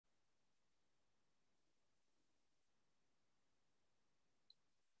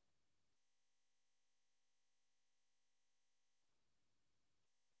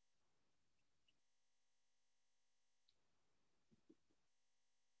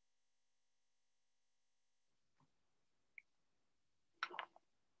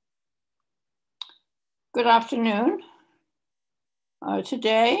Good afternoon.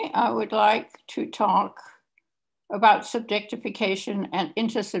 Today, I would like to talk about subjectification and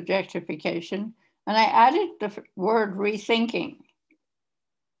intersubjectification, and I added the word rethinking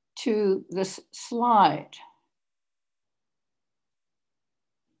to this slide.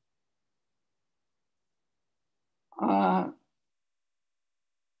 I'm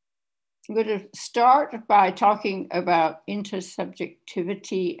going to start by talking about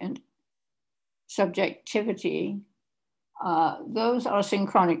intersubjectivity and subjectivity. Those are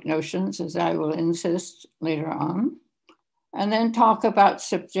synchronic notions, as I will insist later on, and then talk about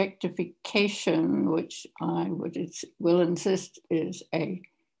subjectification, which I will insist is a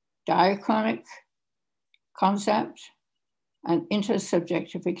diachronic concept, and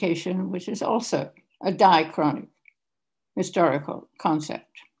intersubjectification, which is also a diachronic historical concept.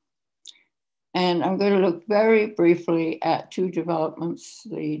 And I'm going to look very briefly at two developments,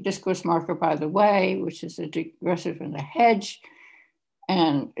 the discourse marker by the way, which is a digressive and a hedge,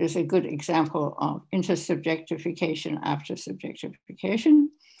 and is a good example of intersubjectification after subjectification,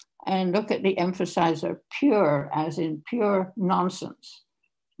 and look at the emphasizer pure, as in pure nonsense,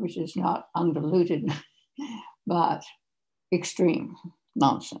 which is not undiluted, but extreme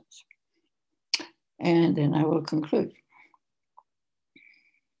nonsense. And then I will conclude.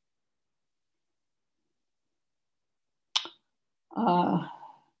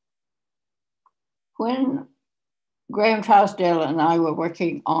 When Graham Trousdale and I were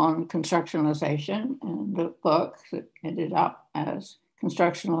working on constructionalization, and the book that ended up as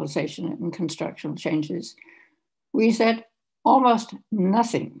Constructionalization and Constructional Changes, we said almost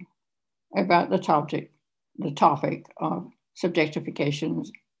nothing about the topic of subjectification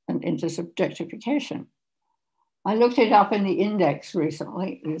and intersubjectification. I looked it up in the index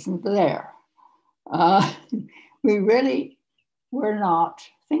recently, it isn't there. We really were not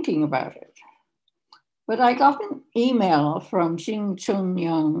thinking about it. But I got an email from Xing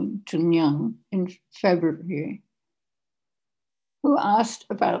Chunyang in February, who asked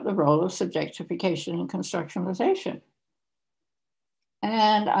about the role of subjectification in constructionalization.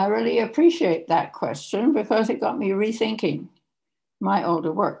 And I really appreciate that question because it got me rethinking my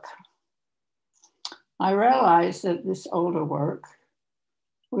older work. I realized that this older work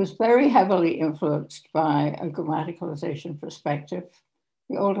was very heavily influenced by a grammaticalization perspective.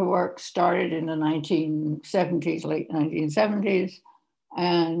 The older work started in the 1970s, late 1970s,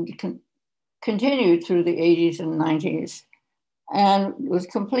 and continued through the 80s and 90s, and was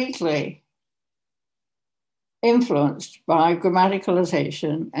completely influenced by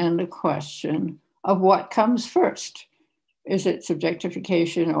grammaticalization and the question of what comes first. Is it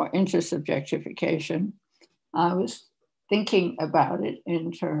subjectification or intersubjectification? I was thinking about it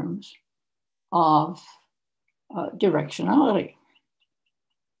in terms of directionality.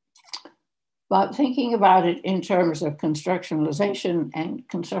 But thinking about it in terms of constructionalization and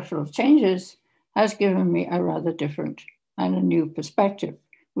constructional changes has given me a rather different and a new perspective,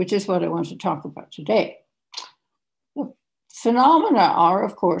 which is what I want to talk about today. The phenomena are,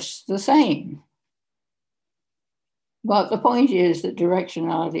 of course, the same. But the point is that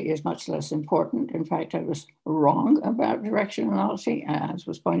directionality is much less important. In fact, I was wrong about directionality, as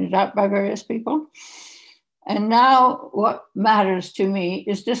was pointed out by various people. And now what matters to me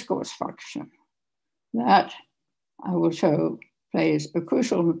is discourse function. That I will show plays a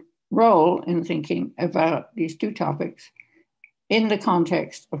crucial role in thinking about these two topics in the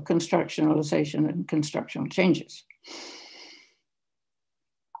context of constructionalization and constructional changes.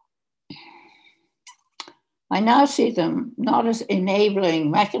 I now see them not as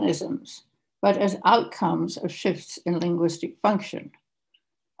enabling mechanisms, but as outcomes of shifts in linguistic function,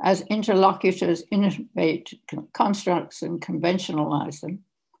 as interlocutors innovate constructs and conventionalize them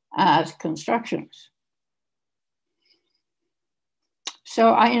as constructions.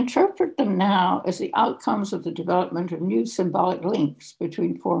 So I interpret them now as the outcomes of the development of new symbolic links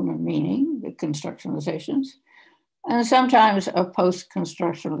between form and meaning, the constructionalizations, and sometimes of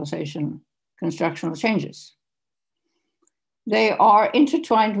post-constructionalization, constructional changes. They are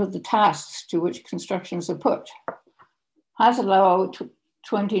intertwined with the tasks to which constructions are put. Haselow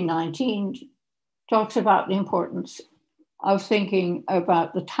 2019 talks about the importance of thinking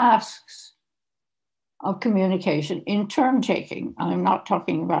about the tasks of communication in turn-taking. I'm not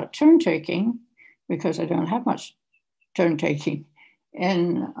talking about turn-taking because I don't have much turn-taking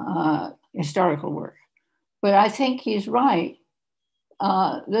in historical work. But I think he's right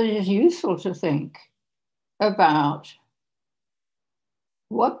that it is useful to think about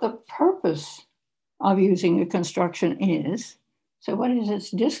what the purpose of using a construction is. So what is its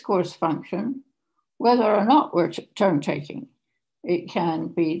discourse function, whether or not we're turn-taking? It can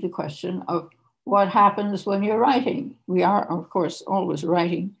be the question of what happens when you're writing. We are, of course, always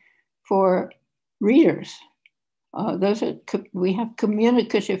writing for readers. We have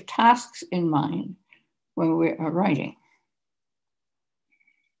communicative tasks in mind when we are writing.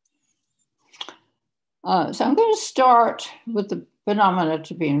 So I'm going to start with the phenomena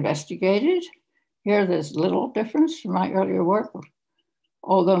to be investigated. Here, there's little difference from my earlier work,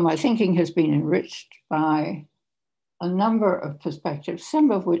 although my thinking has been enriched by a number of perspectives,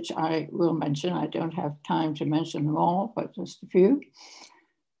 some of which I will mention. I don't have time to mention them all, but just a few.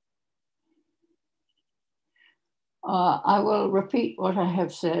 I will repeat what I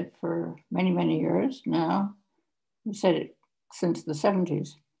have said for many, many years now. I've said it since the 70s.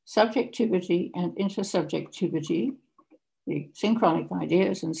 Subjectivity and intersubjectivity, the synchronic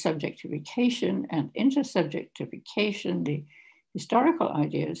ideas, and subjectification and intersubjectification, the historical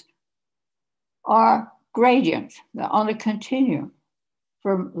ideas, are gradient. They're on a continuum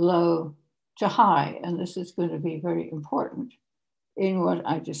from low to high. And this is going to be very important in what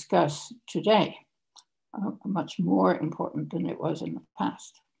I discuss today, much more important than it was in the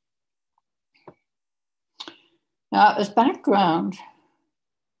past. Now, as background,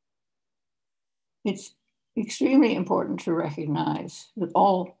 it's extremely important to recognize that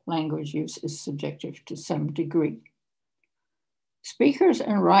all language use is subjective to some degree. Speakers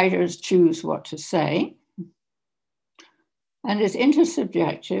and writers choose what to say, and is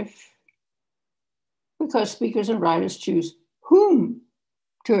intersubjective because speakers and writers choose whom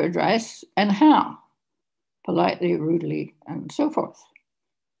to address and how, politely, rudely, and so forth.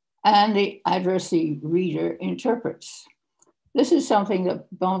 And the addressee reader interprets. This is something that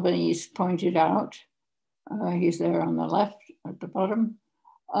Benveniste pointed out. He's there on the left at the bottom,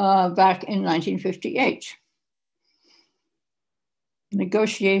 back in 1958.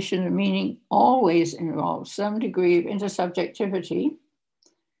 Negotiation of meaning always involves some degree of intersubjectivity.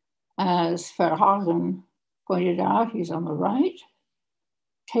 As Verhagen pointed out, he's on the right.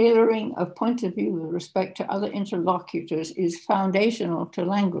 Tailoring of point of view with respect to other interlocutors is foundational to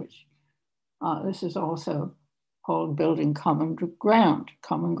language. This is also called building common ground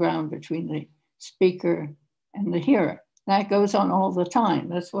between the speaker and the hearer. That goes on all the time.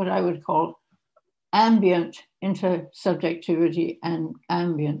 That's what I would call ambient intersubjectivity and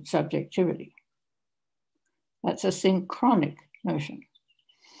ambient subjectivity. That's a synchronic notion.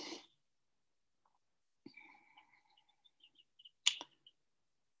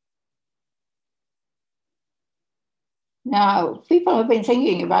 Now, people have been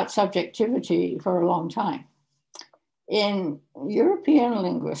thinking about subjectivity for a long time. In European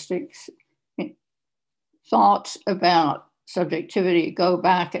linguistics, thoughts about subjectivity go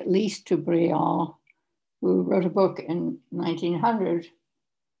back at least to Briand, who wrote a book in 1900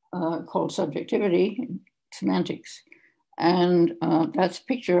 called Subjectivity, Semantics. And that's a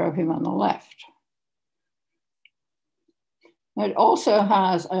picture of him on the left. It also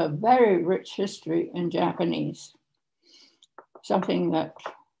has a very rich history in Japanese, something that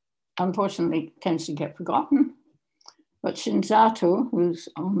unfortunately tends to get forgotten. But Shinzato, who's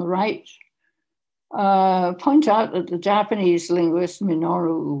on the right, points out that the Japanese linguist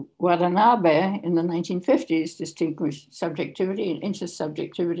Minoru Watanabe in the 1950s distinguished subjectivity and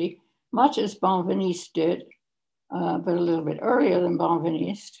intersubjectivity, much as Benveniste did, but a little bit earlier than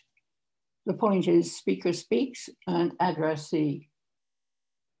Benveniste. The point is speaker speaks and addressee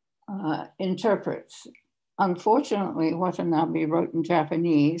interprets. Unfortunately, Watanabe wrote in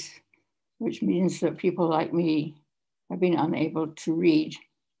Japanese, which means that people like me have been unable to read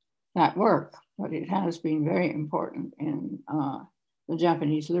that work, but it has been very important in the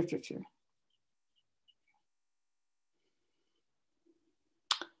Japanese literature.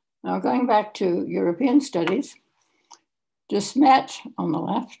 Now, going back to European studies, de Smet on the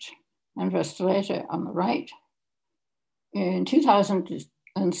left and Vesteleta on the right. In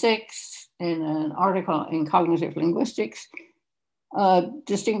 2006, in an article in Cognitive Linguistics,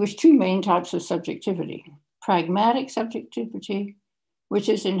 distinguished two main types of subjectivity: pragmatic subjectivity, which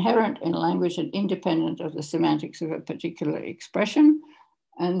is inherent in language and independent of the semantics of a particular expression,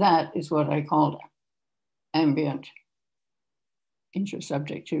 and that is what I called ambient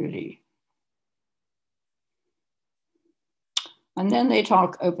intersubjectivity. And then they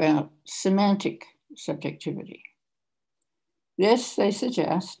talk about semantic subjectivity. This, they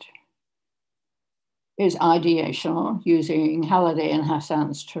suggest, is ideational, using Halliday and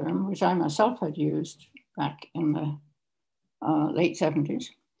Hassan's term, which I myself had used back in the late 70s.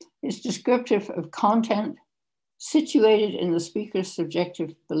 It's descriptive of content situated in the speaker's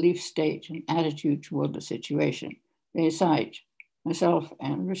subjective belief state and attitude toward the situation. They cite myself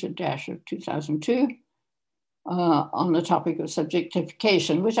and Richard Dash of 2002 on the topic of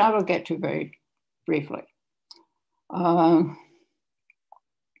subjectification, which I will get to very briefly. An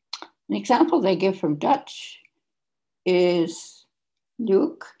example they give from Dutch is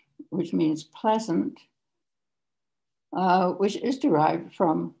leuk, which means pleasant, which is derived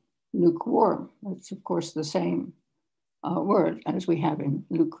from lukewarm. It's, of course, the same word as we have in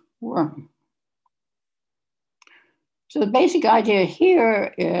lukewarm. So the basic idea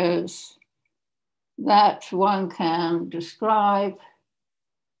here is that one can describe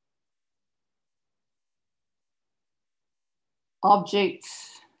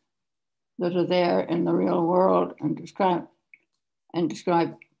objects that are there in the real world and describe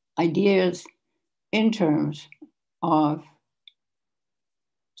ideas in terms of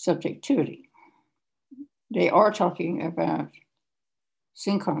subjectivity. They are talking about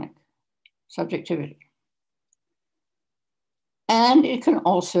synchronic subjectivity. And it can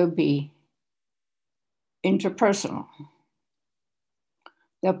also be interpersonal.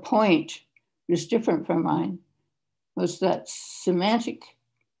 The point is different from mine was that semantic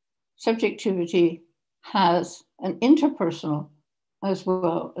subjectivity has an interpersonal as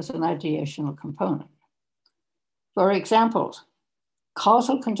well as an ideational component. For example,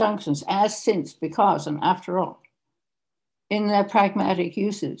 causal conjunctions as, since, because, and after all, in their pragmatic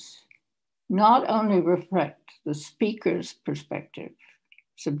uses, not only reflect the speaker's perspective,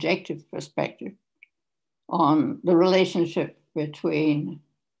 subjective perspective, on the relationship between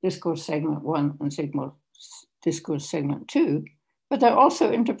discourse segment 1 and discourse segment 2, but they're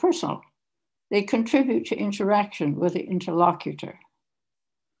also interpersonal. They contribute to interaction with the interlocutor.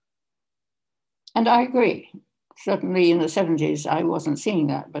 And I agree. Certainly in the 70s, I wasn't seeing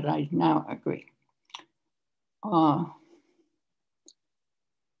that, but I now agree.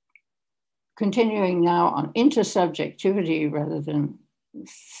 Continuing now on intersubjectivity rather than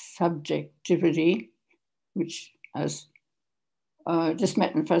subjectivity, which, as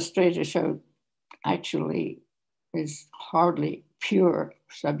Desmet and Frustrator showed, actually is hardly pure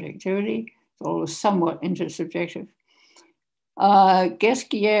subjectivity. It's always somewhat intersubjective.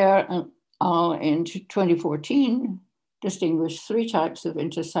 Guesquière in 2014 distinguished 3 types of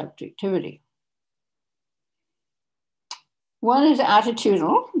intersubjectivity. One is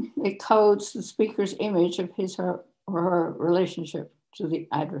attitudinal. It codes the speaker's image of his or her relationship to the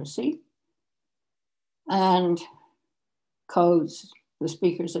addressee and codes the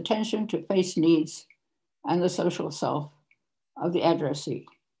speaker's attention to face needs and the social self of the addressee.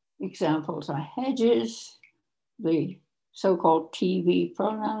 Examples are hedges, the so-called TV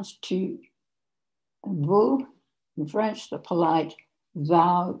pronouns tu and vous, in French, the polite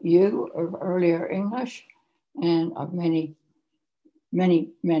thou, you of earlier English, and of many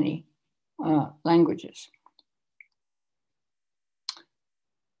languages.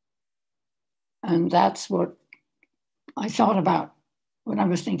 And that's what I thought about when I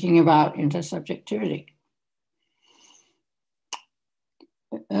was thinking about intersubjectivity.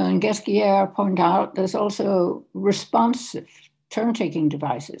 And Guesquière pointed out there's also responsive turn-taking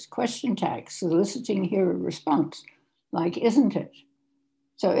devices, question tags, soliciting hearer response, like, isn't it?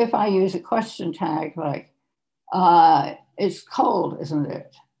 So if I use a question tag like, it's cold, isn't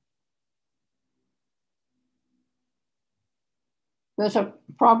it? There's a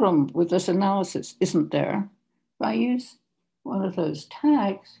problem with this analysis, isn't there? If I use one of those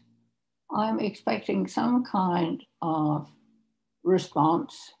tags, I'm expecting some kind of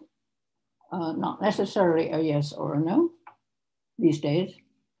response, not necessarily a yes or a no these days,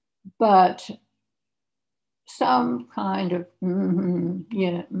 but some kind of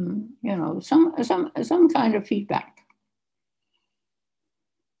some kind of feedback.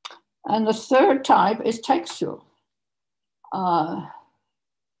 And the third type is textual. If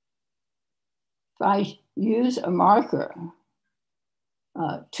I use a marker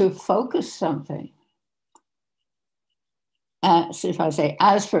to focus something, as if I say,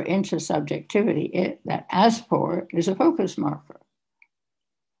 as for intersubjectivity, that as for is a focus marker.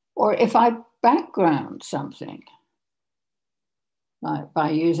 Or if I background something, like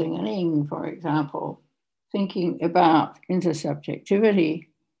by using an ing, for example, thinking about intersubjectivity,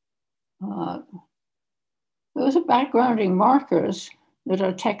 those are backgrounding markers that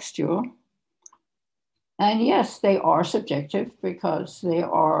are textual. And yes, they are subjective because they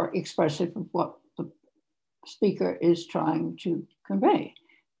are expressive of what the speaker is trying to convey.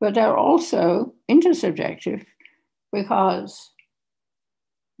 But they're also intersubjective because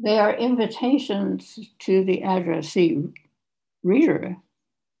they are invitations to the addressee reader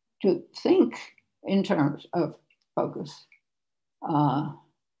to think in terms of focus,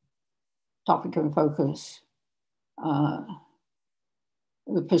 topic and focus,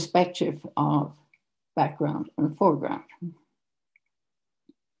 the perspective of background and foreground.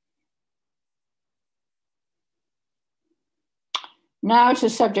 Now to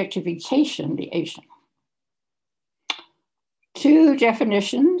subjectification, the Asian. Two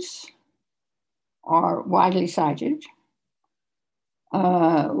definitions are widely cited.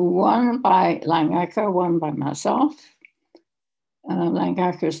 One by Langacker, one by myself.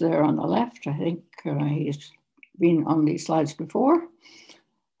 Langacker's there on the left. I think he's been on these slides before.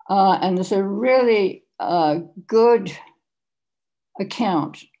 And there's a really good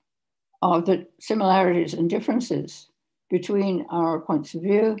account of the similarities and differences between our points of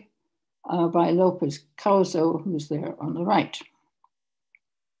view by Lopez Causo, who's there on the right.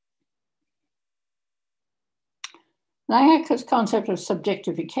 Langacker's concept of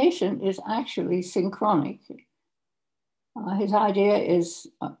subjectification is actually synchronic. His idea is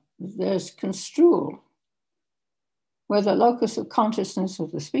there's construal, where the locus of consciousness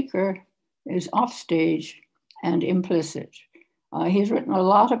of the speaker is offstage and implicit. He's written a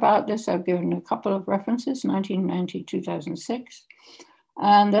lot about this. I've given a couple of references, 1990, 2006.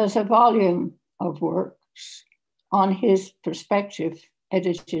 And there's a volume of works on his perspective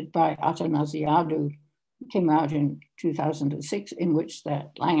edited by Athanasiadou, came out in 2006, in which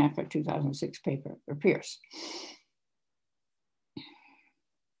that Langacker 2006 paper appears.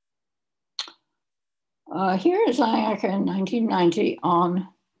 Here is Langacker in 1990 on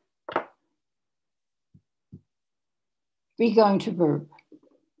be going to verb,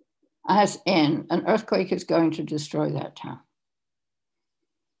 as in an earthquake is going to destroy that town.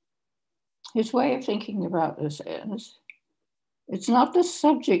 His way of thinking about this is, it's not the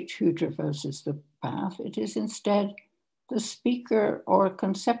subject who traverses the path, it is instead the speaker or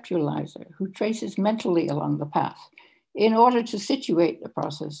conceptualizer who traces mentally along the path in order to situate the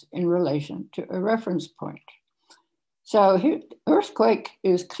process in relation to a reference point. So here, earthquake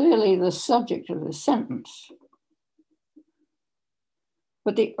is clearly the subject of the sentence,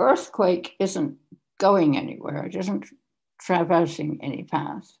 but the earthquake isn't going anywhere, it isn't traversing any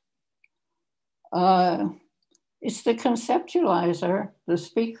path. It's the conceptualizer, the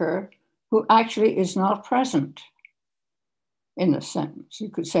speaker, who actually is not present in the sentence.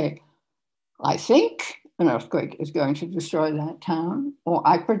 You could say, I think an earthquake is going to destroy that town, or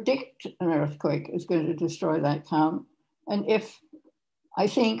I predict an earthquake is going to destroy that town. And if I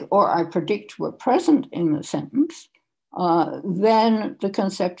think or I predict were present in the sentence, then the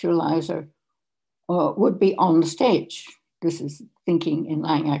conceptualizer would be on the stage. This is thinking in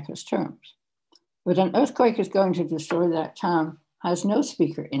Langacker's terms. But an earthquake is going to destroy that town has no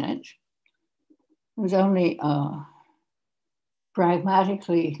speaker in it. There's only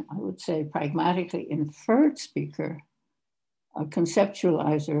pragmatically, I would say pragmatically inferred speaker, a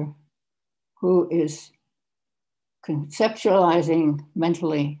conceptualizer who is conceptualizing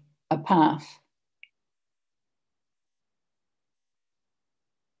mentally a path.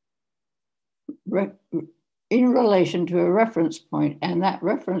 In relation to a reference point, and that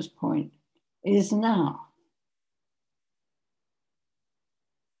reference point is now.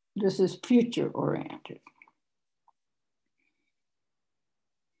 This is future oriented.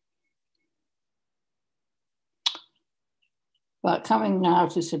 But coming now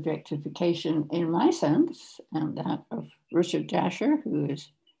to subjectification in my sense, and that of Richard Dasher, who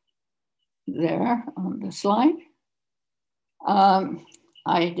is there on the slide,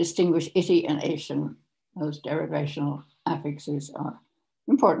 I distinguish ity and ation. Those derivational affixes are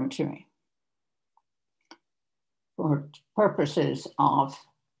important to me for purposes of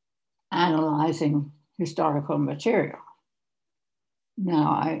analyzing historical material.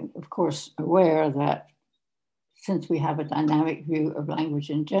 Now, I'm of course aware that since we have a dynamic view of language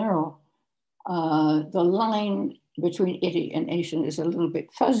in general, the line between ity and ation is a little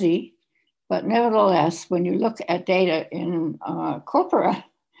bit fuzzy, but nevertheless, when you look at data in corpora,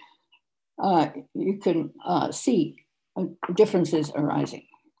 you can see differences arising.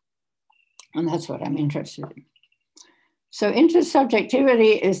 And that's what I'm interested in. So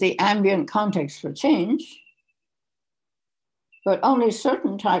intersubjectivity is the ambient context for change, but only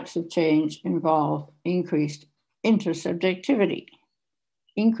certain types of change involve increased intersubjectivity.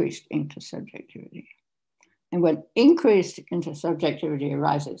 And when increased intersubjectivity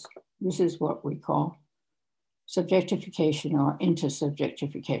arises, this is what we call subjectification or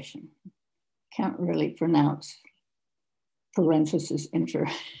intersubjectification. Can't really pronounce parenthesis inter,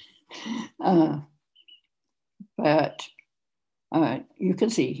 but you can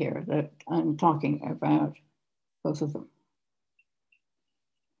see here that I'm talking about both of them.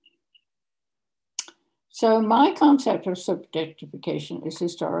 So my concept of subjectification is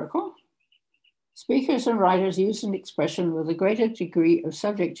historical. Speakers and writers use an expression with a greater degree of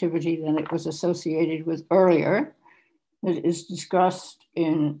subjectivity than it was associated with earlier. It is discussed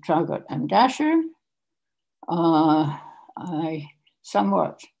in Traugott and Dasher. I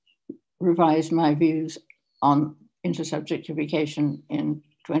somewhat revised my views on intersubjectification in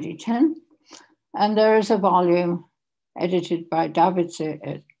 2010. And there is a volume edited by Davids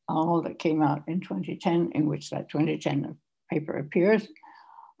et al. That came out in 2010, in which that 2010 paper appears,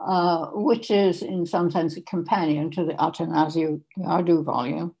 which is in some sense a companion to the Athanasiou Yardu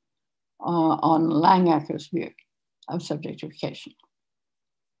volume on Langacker's view of subjectification.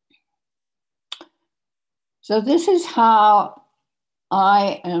 So this is how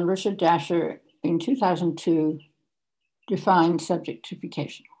I and Richard Dasher in 2002 defined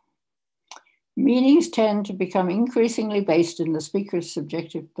subjectification. Meanings tend to become increasingly based in the speaker's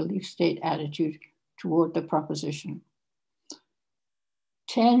subjective belief state attitude toward the proposition.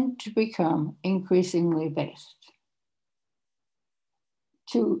 Tend to become increasingly based.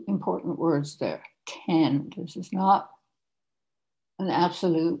 Two important words there, tend. This is not an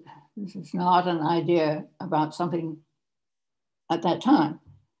absolute. This is not an idea about something at that time,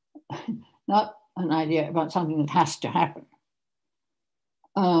 not an idea about something that has to happen.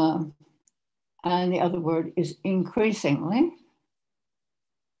 And the other word is increasingly.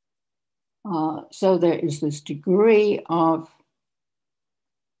 So there is this degree of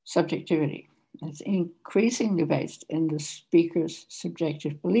subjectivity that's increasingly based in the speaker's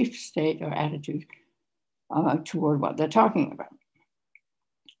subjective belief state or attitude toward what they're talking about.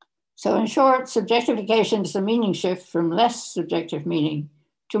 So in short, subjectification is a meaning shift from less subjective meaning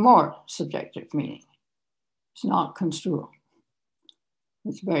to more subjective meaning. It's not construal.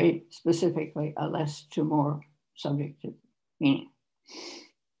 It's very specifically a less to more subjective meaning.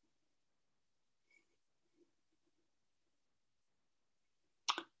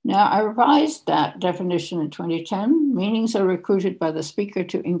 Now, I revised that definition in 2010. Meanings are recruited by the speaker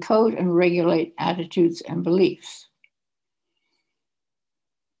to encode and regulate attitudes and beliefs.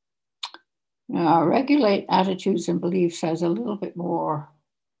 Now, regulate attitudes and beliefs has a little bit more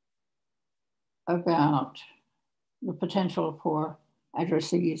about the potential for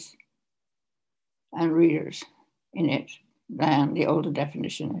addressees and readers in it than the older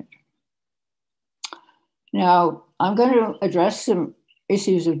definition. Now, I'm going to address some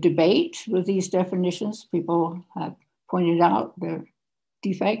issues of debate with these definitions. People have pointed out their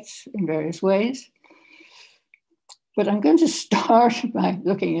defects in various ways. But I'm going to start by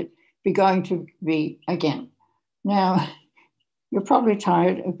looking at be going to be again. Now, you're probably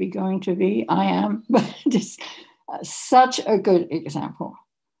tired of be going to be, I am, but it's such a good example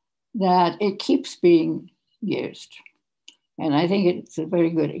that it keeps being used. And I think it's a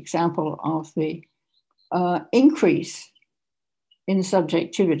very good example of the increase in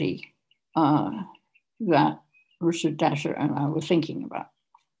subjectivity that Richard Dasher and I were thinking about.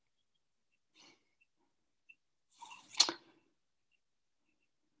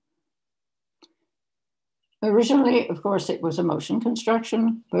 Originally, of course, it was a motion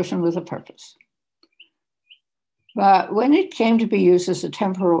construction, motion with a purpose. But when it came to be used as a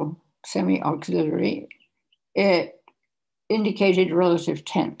temporal semi-auxiliary, it indicated relative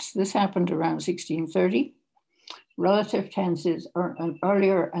tense. This happened around 1630. Relative tenses are an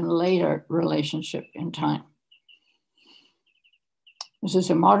earlier and later relationship in time. This is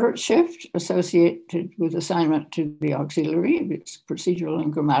a moderate shift associated with assignment to the auxiliary. It's procedural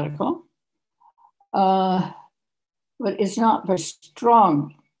and grammatical. But it's not very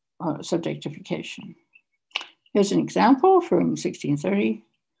strong subjectification. Here's an example from 1630.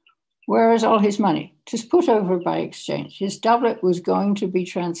 Where is all his money? 'Tis put over by exchange. His doublet was going to be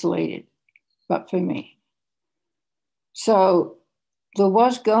translated, but for me. So there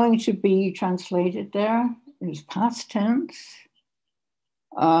was going to be translated there. It was past tense.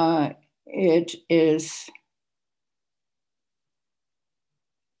 It is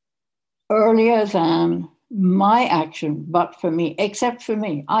earlier than my action, but for me, except for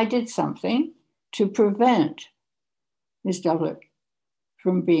me. I did something to prevent his doublet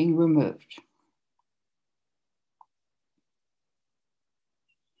from being removed.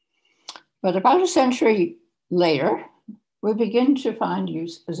 But about a century later, we begin to find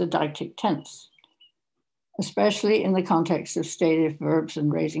use as a deictic tense, especially in the context of stative verbs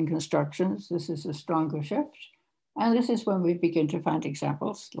and raising constructions. This is a stronger shift. And this is when we begin to find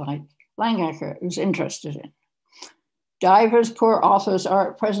examples like Langacker is interested in. Divers poor authors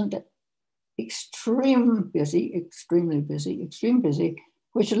are at present extremely busy,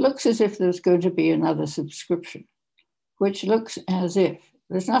 which looks as if there's going to be another subscription, which looks as if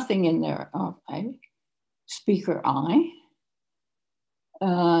there's nothing in there of a speaker I.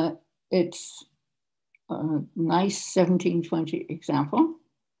 It's a nice 1720 example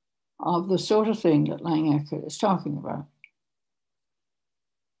of the sort of thing that Langacker is talking about.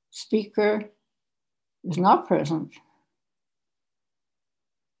 Speaker is not present,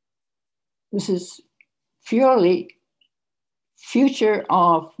 This is purely future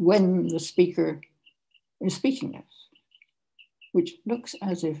of when the speaker is speaking this, which looks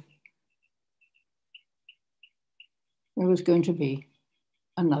as if there was going to be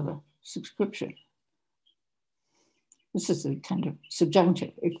another subscription. This is a kind of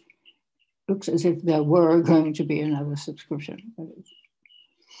subjunctive. It looks as if there were going to be another subscription.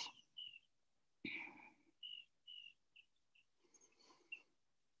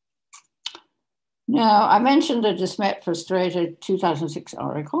 Now, I mentioned the Desmet Frustrated 2006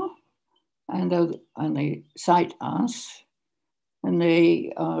 article, and they cite us, and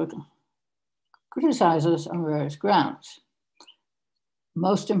they criticize us on various grounds.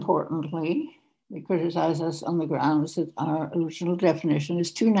 Most importantly, they criticize us on the grounds that our original definition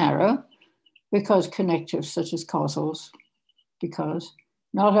is too narrow because connectives such as causals, because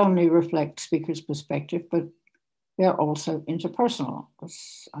not only reflect speaker's perspective, but they're also interpersonal,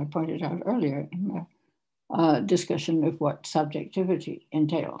 as I pointed out earlier in the discussion of what subjectivity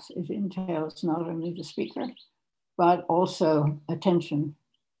entails. It entails not only the speaker, but also attention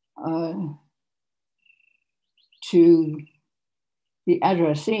to the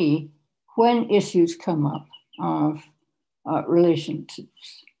addressee when issues come up of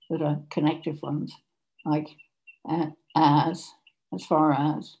relationships that are connective ones, like as far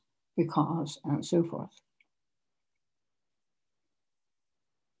as, because, and so forth.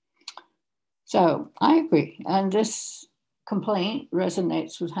 So I agree, and this complaint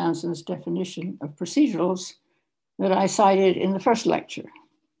resonates with Hansen's definition of procedurals that I cited in the first lecture.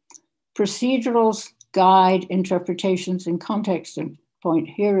 Procedurals guide interpretations in context and point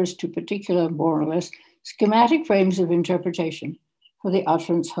hearers to particular, more or less, schematic frames of interpretation for the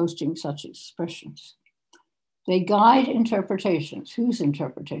utterance hosting such expressions. They guide interpretations. Whose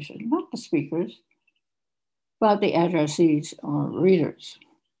interpretation? Not the speakers, but the addressees or readers.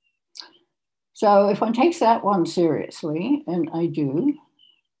 So if one takes that one seriously, and I do,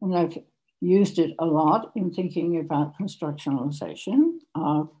 and I've used it a lot in thinking about constructionalization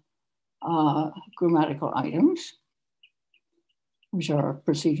of grammatical items, which are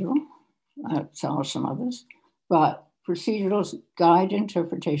procedural, so are some others, but procedurals guide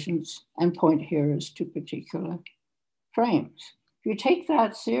interpretations and point hearers to particular frames. If you take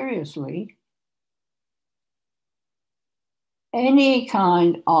that seriously, any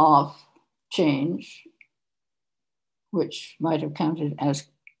kind of change, which might have counted as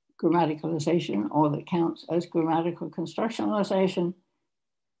grammaticalization or that counts as grammatical constructionalization,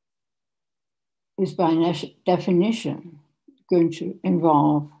 is by definition going to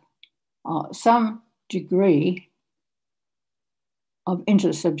involve some degree of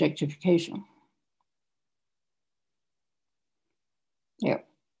intersubjectification. Yeah.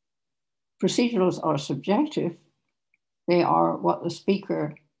 Procedurals are subjective. They are what the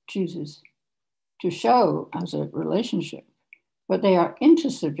speaker chooses to show as a relationship, but they are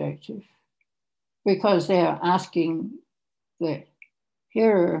intersubjective because they are asking the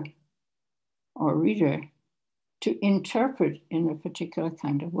hearer or reader to interpret in a particular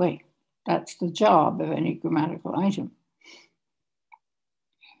kind of way. That's the job of any grammatical item.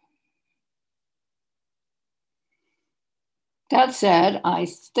 That said, I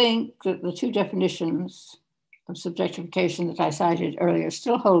think that the two definitions of subjectification that I cited earlier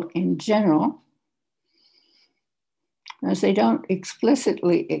still hold in general, as they don't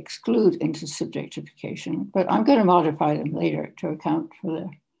explicitly exclude intersubjectification, but I'm going to modify them later to account for the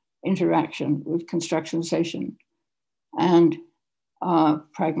interaction with constructionalization and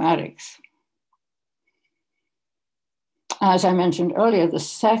pragmatics. As I mentioned earlier, the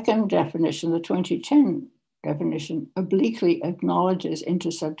second definition, the 2010 definition, obliquely acknowledges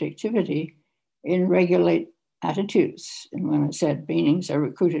intersubjectivity in regulate attitudes. And when it said meanings are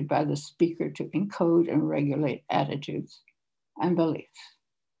recruited by the speaker to encode and regulate attitudes and beliefs.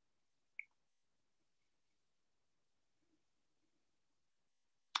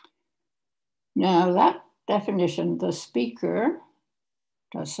 Now that definition, the speaker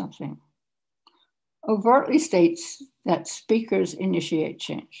does something. Overtly states that speakers initiate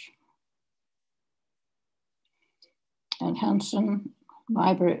change. And Hansen,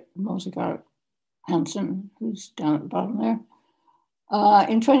 Maibrit, Mosegar, Hansen, who's down at the bottom there,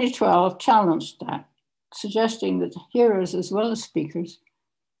 in 2012 challenged that, suggesting that hearers as well as speakers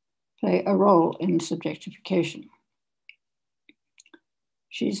play a role in subjectification.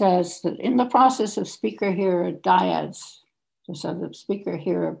 She says that in the process of speaker-hearer dyads, so that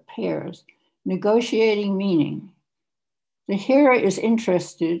speaker-hearer pairs, negotiating meaning, the hearer is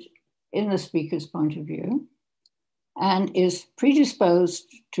interested in the speaker's point of view and is predisposed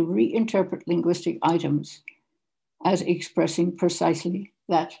to reinterpret linguistic items as expressing precisely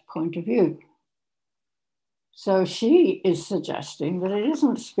that point of view. So she is suggesting that it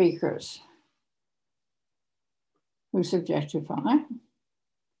isn't speakers who subjectify,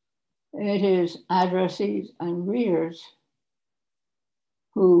 it is addressees and readers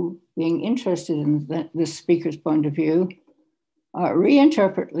who, being interested in the speaker's point of view,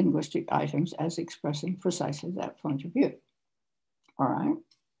 reinterpret linguistic items as expressing precisely that point of view. All right.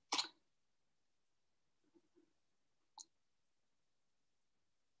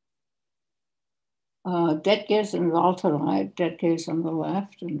 Detges and Waltereit, Detges on the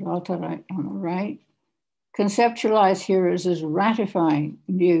left and Waltereit on the right, conceptualize hearers as ratifying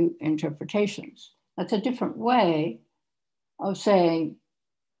new interpretations. That's a different way of saying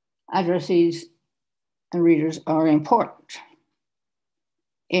addressees and readers are important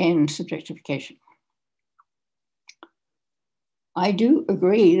in subjectification. I do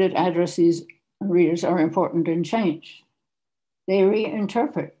agree that addressees and readers are important in change. They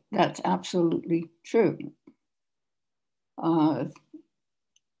reinterpret. That's absolutely true.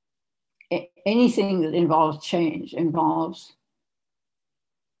 Anything that involves change involves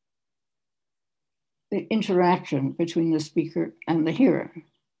the interaction between the speaker and the hearer.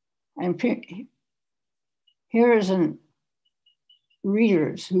 And hearers and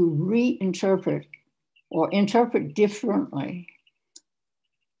readers who reinterpret or interpret differently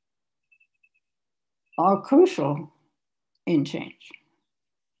are crucial in change.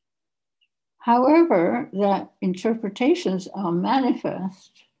 However, that interpretations are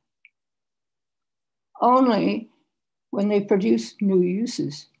manifest only when they produce new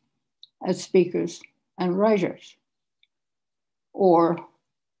uses as speakers and writers. Or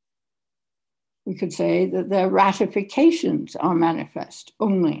we could say that their ratifications are manifest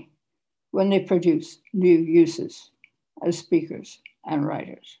only when they produce new uses as speakers and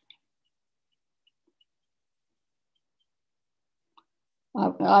writers.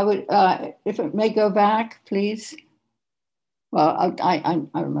 I would, if it may go back, please. Well, I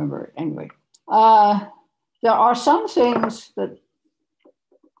remember it anyway. There are some things that,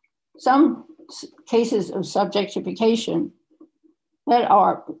 some cases of subjectification that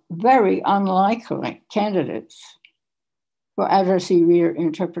are very unlikely candidates for addressee-reader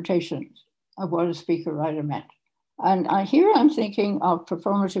interpretations of what a speaker-writer meant. And here I'm thinking of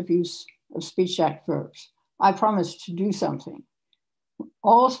performative use of speech act verbs. I promised to do something.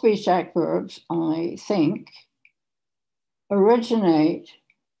 All speech act verbs, I think, originate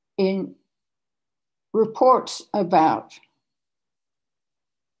in reports about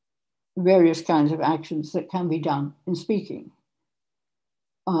various kinds of actions that can be done in speaking.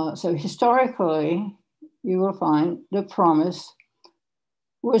 So historically, you will find the promise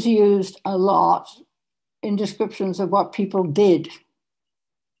was used a lot in descriptions of what people did.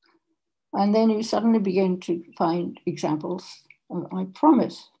 And then you suddenly begin to find examples of I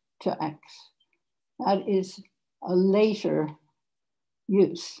promise to X. That is a later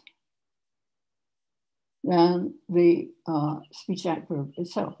use than the speech act verb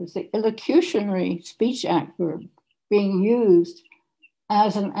itself. It's the illocutionary speech act verb being used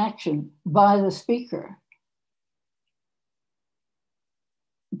as an action by the speaker.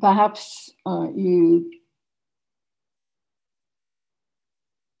 Perhaps you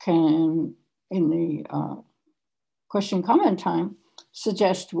can, in the question comment time,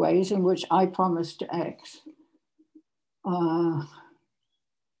 suggest ways in which I promise to X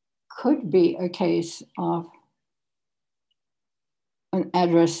could be a case of an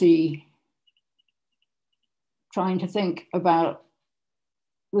addressee trying to think about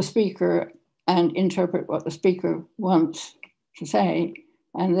the speaker and interpret what the speaker wants to say,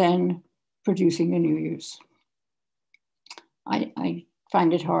 and then producing a new use. I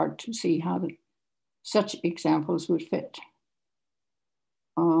find it hard to see how such examples would fit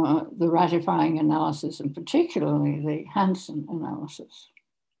the ratifying analysis, and particularly the Hansen analysis.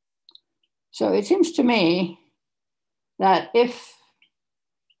 So it seems to me that if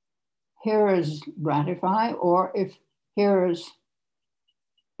hearers ratify, or if hearers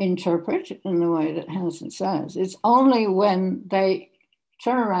interpret in the way that Hansen says, it's only when they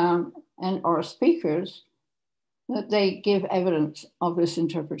turn around and are speakers that they give evidence of this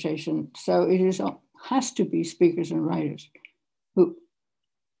interpretation. So it has to be speakers and writers who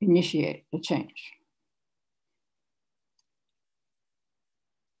initiate the change.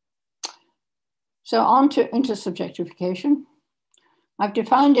 So on to intersubjectification. I've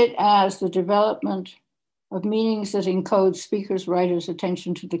defined it as the development of meanings that encode speakers, writers'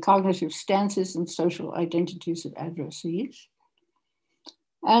 attention to the cognitive stances and social identities of addressees,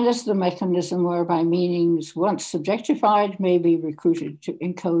 and as the mechanism whereby meanings once subjectified may be recruited to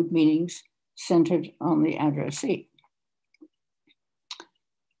encode meanings centered on the addressee.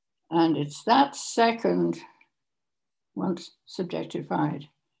 And it's that second, once subjectified,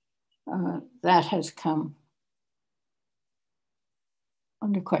 that has come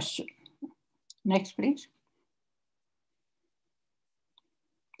under question. Next, please.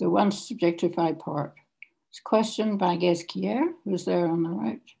 The once subjectified part is questioned by Gesquier, who's there on the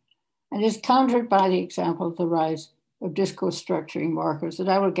right, and is countered by the example of the rise of discourse structuring markers that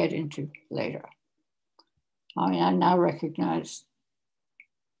I will get into later. I now recognize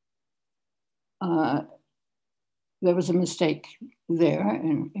there was a mistake there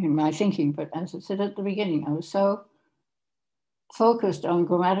in my thinking, but as I said at the beginning, I was so focused on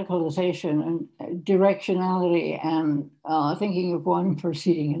grammaticalization and directionality and thinking of one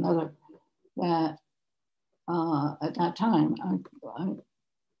preceding another that at that time I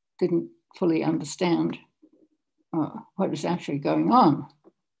didn't fully understand what was actually going on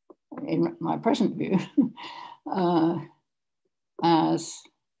in my present view as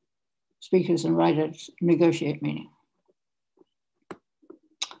speakers and writers negotiate meaning.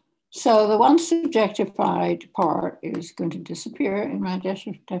 So the once subjectified part is going to disappear in my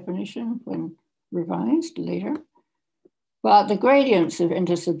definition when revised later. But the gradients of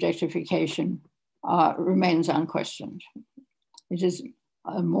intersubjectification remains unquestioned. It is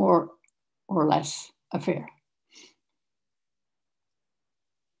a more or less affair.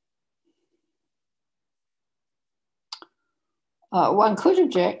 One could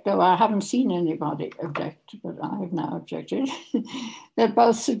object, though I haven't seen anybody object, but I have now objected, that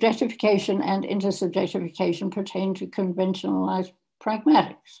both subjectification and intersubjectification pertain to conventionalized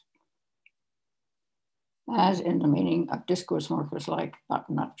pragmatics, as in the meaning of discourse markers like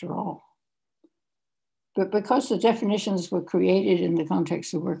button after all. But because the definitions were created in the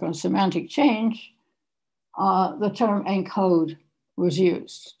context of work on semantic change, the term encode was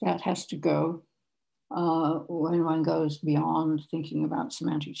used. That has to go when one goes beyond thinking about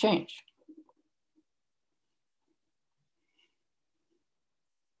semantic change.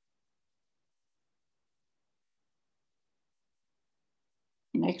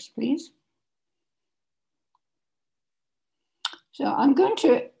 Next, please. So I'm going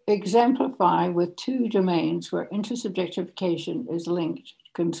to exemplify with two domains where intersubjectification is linked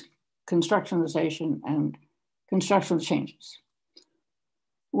to constructionalization and constructional changes.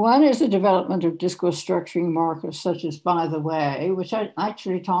 One is the development of discourse structuring markers such as by the way, which I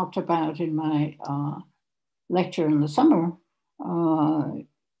actually talked about in my lecture in the summer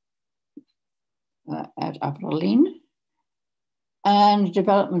at Apolline, and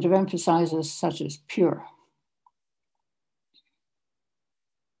development of emphasizers such as pure.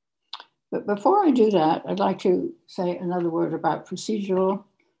 But before I do that, I'd like to say another word about procedural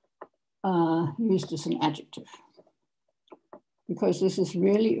used as an adjective, because this is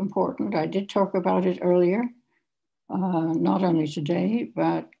really important. I did talk about it earlier, not only today,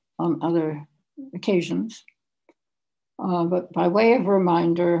 but on other occasions. But by way of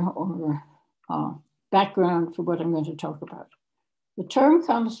reminder or background for what I'm going to talk about. The term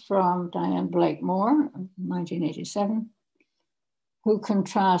comes from Diane Blakemore, 1987, who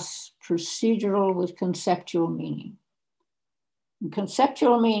contrasts procedural with conceptual meaning. And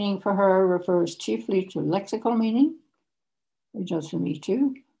conceptual meaning for her refers chiefly to lexical meaning. It does for me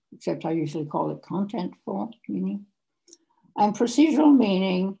too, except I usually call it contentful meaning. And procedural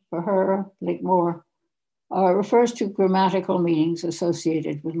meaning for her, Blakemore, refers to grammatical meanings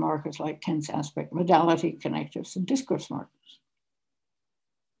associated with markers like tense aspect, modality, connectives, and discourse markers.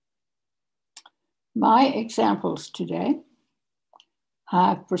 My examples today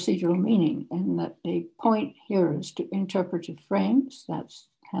have procedural meaning in that the point here is to interpretive frames, that's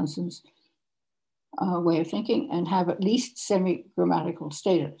Hansen's way of thinking, and have at least semi-grammatical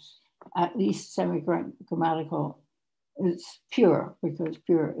status. At least semi-grammatical is pure, because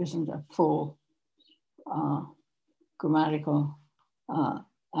pure isn't a full grammatical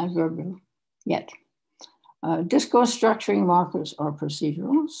adverbial yet. Discourse structuring markers are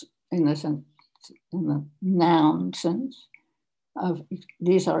procedurals in the noun sense.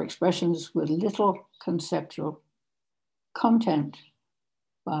 These are expressions with little conceptual content,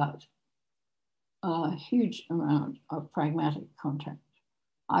 but a huge amount of pragmatic content.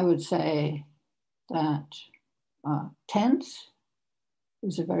 I would say that tense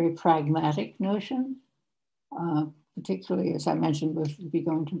is a very pragmatic notion, particularly as I mentioned with the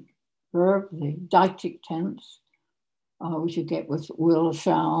going to verb, the deictic tense, which you get with will,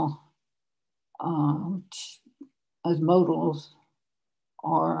 shall, as modals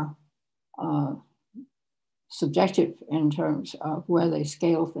are subjective in terms of where they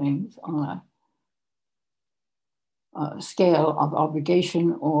scale things on a scale of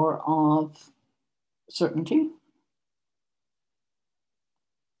obligation or of certainty.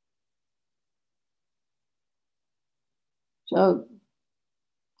 So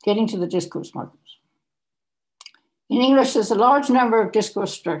getting to the discourse markers. In English, there's a large number of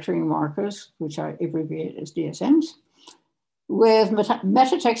discourse structuring markers, which I abbreviate as DSMs, with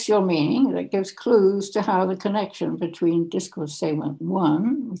metatextual meaning that gives clues to how the connection between discourse segment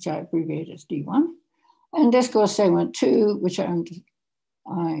 1, which I abbreviate as D1, and discourse segment 2, which I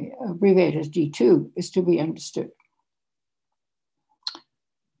abbreviate as D2, is to be understood.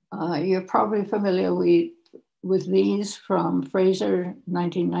 You're probably familiar with these from Fraser,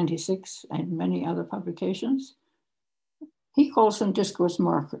 1996, and many other publications. He calls them discourse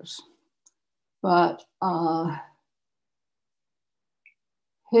markers, but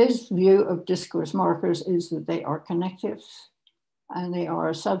his view of discourse markers is that they are connectives, and they are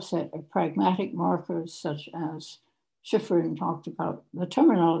a subset of pragmatic markers, such as Schifrin talked about. The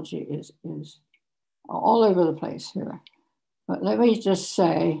terminology is all over the place here. But let me just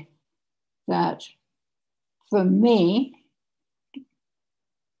say that for me,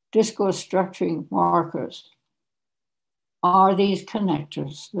 discourse structuring markers are these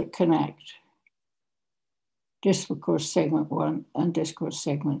connectors that connect discourse segment 1 and discourse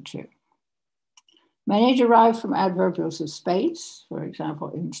segment 2. Many derive from adverbials of space, for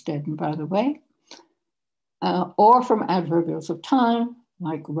example, instead and by the way, or from adverbials of time,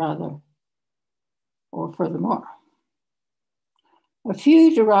 like rather or furthermore. A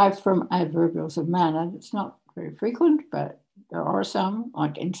few derive from adverbials of manner. It's not very frequent, but there are some,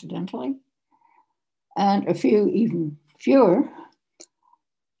 like incidentally. And a few, even fewer,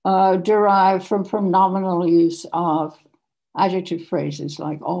 derive from pronominal use of adjective phrases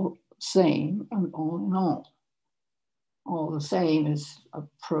like all same and all in all. All the same is a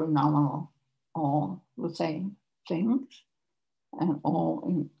pronominal, all the same things, and all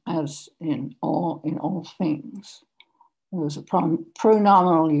in, as in all things. Those are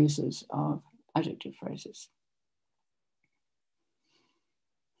pronominal uses of adjective phrases.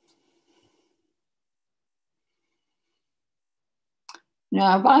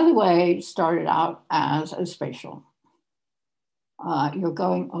 Now, by the way, it started out as a spatial. You're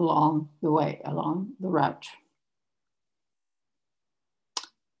going along the way, along the route.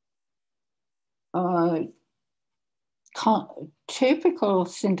 Typical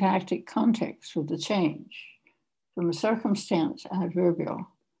syntactic context for the change from a circumstance adverbial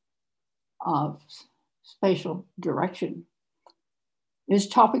of spatial direction is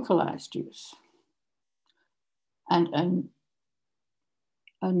topicalized use. And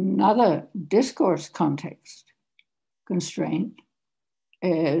another discourse context constraint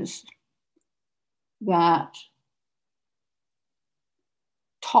is that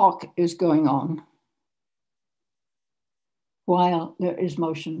talk is going on while there is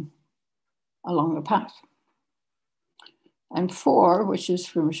motion along the path. And for, which is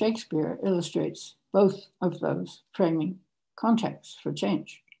from Shakespeare, illustrates both of those framing contexts for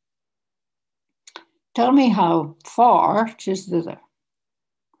change. Tell me how far 'tis thither.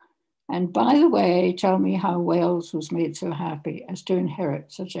 And by the way, tell me how Wales was made so happy as to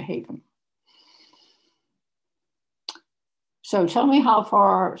inherit such a haven. So tell me how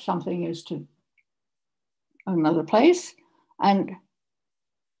far something is to another place. And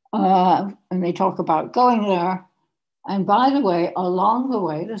they talk about going there. And by the way, along the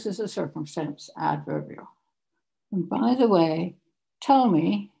way, this is a circumstance adverbial. And by the way, tell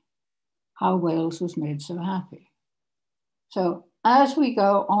me how Wales was made so happy. So as we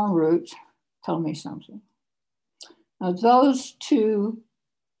go en route, tell me something. Now those two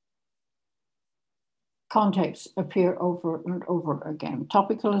contexts appear over and over again.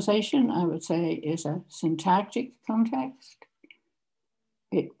 Topicalization, I would say, is a syntactic context.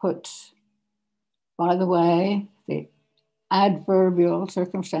 It puts, by the way, the adverbial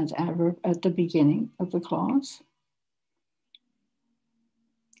circumstance adverb at the beginning of the clause.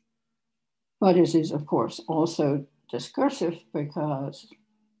 But it is, of course, also discursive because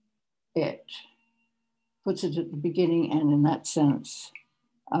it puts it at the beginning and in that sense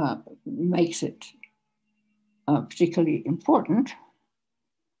makes it particularly important.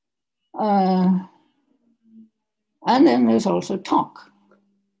 And then there's also talk,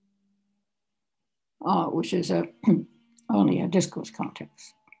 which is only a discourse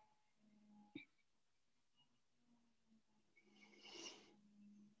context.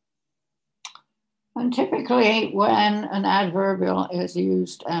 And typically when an adverbial is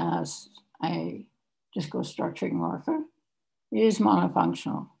used as a discourse structuring marker, it is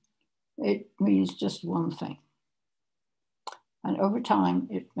monofunctional. It means just one thing. And over time,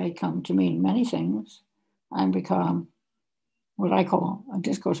 it may come to mean many things and become what I call a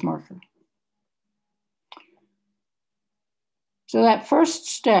discourse marker. So that first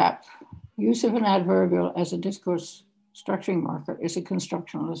step, use of an adverbial as a discourse structuring marker is a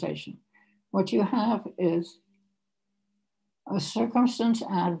constructionalization. What you have is a circumstance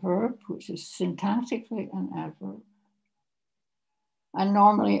adverb, which is syntactically an adverb, and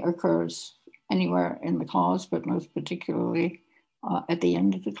normally occurs anywhere in the clause, but most particularly at the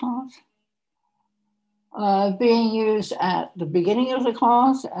end of the clause. Being used at the beginning of the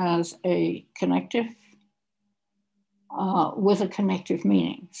clause as a connective with a connective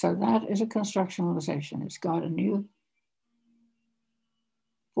meaning. So that is a constructionalization. It's got a new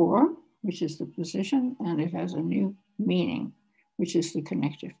form, which is the position, and it has a new meaning, which is the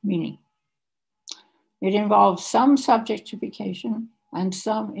connective meaning. It involves some subjectification and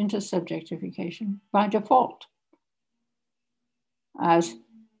some intersubjectification by default, as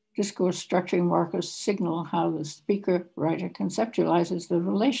discourse structuring markers signal how the speaker writer conceptualizes the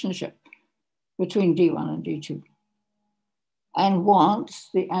relationship between D1 and D2 and wants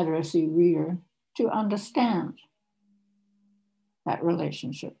the addressee reader to understand that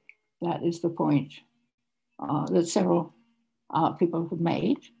relationship. That is the point that several people have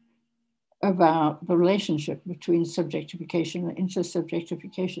made about the relationship between subjectification and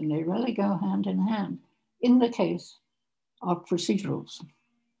intersubjectification. They really go hand in hand in the case of procedurals.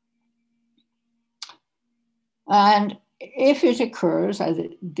 And if it occurs, as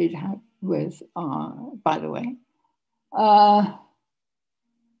it did have with, by the way,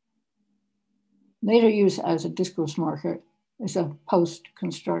 later use as a discourse marker is a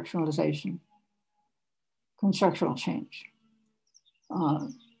post-constructionalization, constructional change.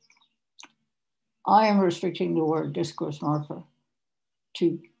 I am restricting the word discourse marker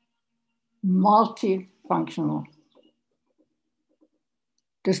to multifunctional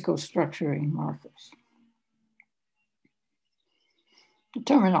discourse structuring markers. The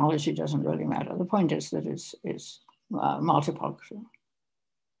terminology doesn't really matter. The point is that it's multifunctional.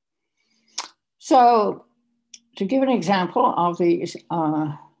 So to give an example of these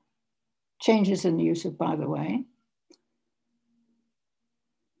changes in the use of by the way,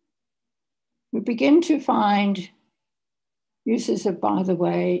 we begin to find uses of by the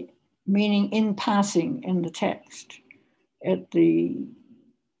way, meaning in passing in the text at the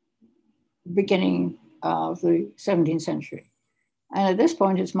beginning of the 17th century. And at this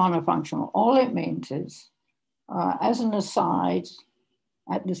point, it's monofunctional. All it means is, as an aside,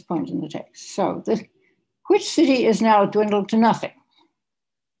 at this point in the text. So, which city is now dwindled to nothing?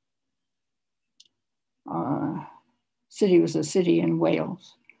 City was a city in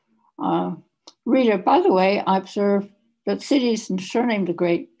Wales. Reader, by the way, I observe that cities surnamed the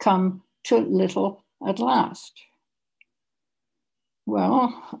Great come to little at last.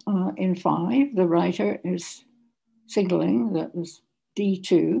 Well, in 5, the writer is signaling that this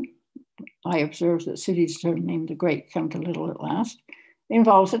D2, I observe that cities surnamed the Great come to little at last,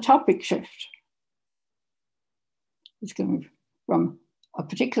 involves a topic shift. It's going from a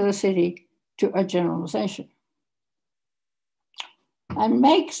particular city to a generalization. And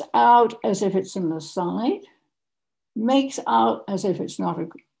makes out as if it's an aside, makes out as if it's not a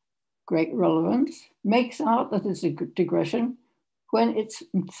great relevance, makes out that it's a digression, when it's,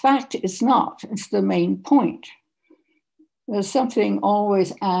 in fact, it's not. It's the main point. There's something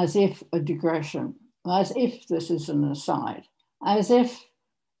always as if a digression, as if this is an aside, as if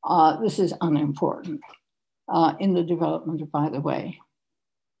this is unimportant in the development of by the way.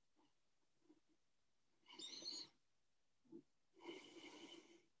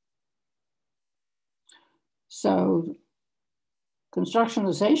 So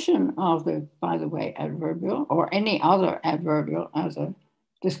constructionalization of the by the way adverbial or any other adverbial as a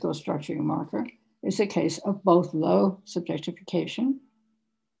discourse structuring marker is a case of both low subjectification,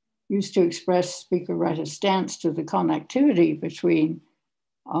 used to express speaker-writer's stance to the connectivity between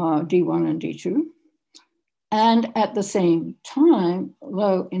D1 and D2, and at the same time,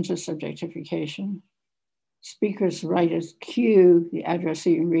 low intersubjectification. Speakers, writers cue the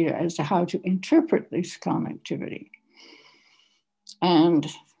addressee and reader as to how to interpret this connectivity. And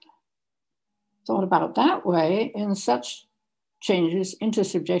thought about that way, in such changes,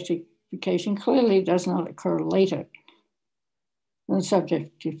 intersubjectification clearly does not occur later than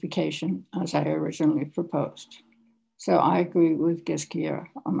subjectification as I originally proposed. So I agree with Gesquier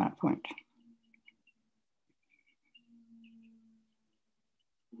on that point.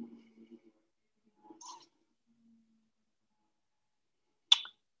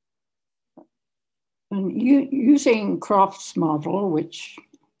 And using Croft's model, which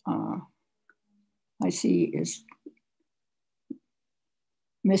I see is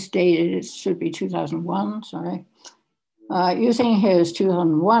misdated, it should be 2001, sorry. Using his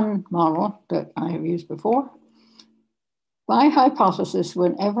 2001 model that I have used before, By hypothesis,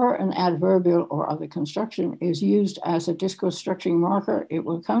 whenever an adverbial or other construction is used as a discourse structuring marker, it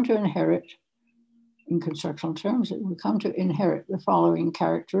will come to inherit, in constructional terms, it will come to inherit the following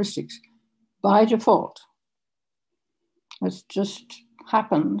characteristics by default. It just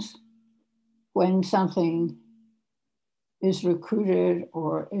happens when something is recruited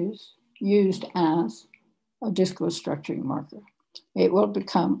or is used as a discourse structuring marker. It will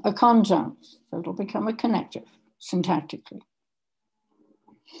become a conjunct, so it'll become a connective syntactically.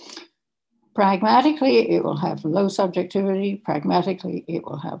 Pragmatically, it will have low subjectivity. Pragmatically, it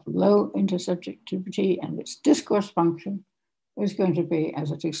will have low intersubjectivity, and its discourse function is going to be as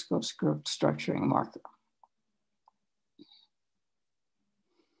a discourse structuring marker.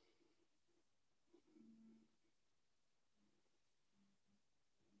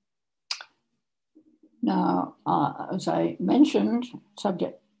 Now, as I mentioned,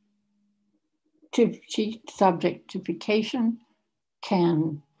 subjectification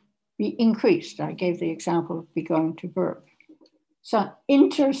can be increased. I gave the example of be going to verb. So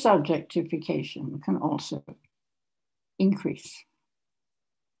intersubjectification can also increase.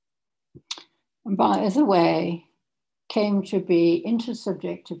 And by the way, came to be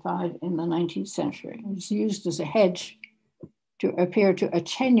intersubjectified in the 19th century. It was used as a hedge to appear to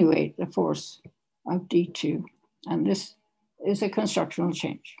attenuate the force of D2. And this is a constructional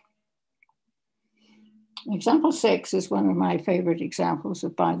change. Example 6 is one of my favorite examples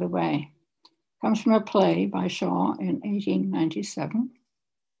of by the way. It comes from a play by Shaw in 1897.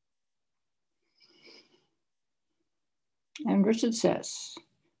 And Richard says,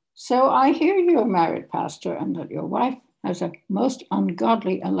 "So I hear you're married, pastor, and that your wife has a most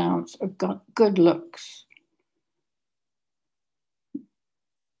ungodly allowance of good looks."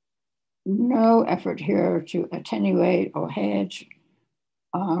 No effort here to attenuate or hedge.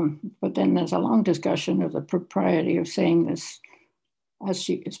 But then there's a long discussion of the propriety of saying this as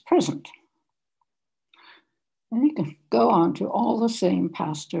she is present. And you can go on to all the same,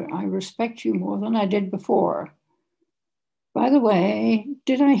 pastor, I respect you more than I did before. By the way,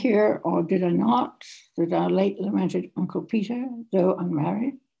 did I hear or did I not that our late lamented Uncle Peter, though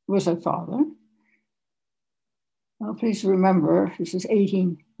unmarried, was a father? Well, please remember, this is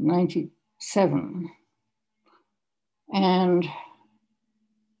 1897. And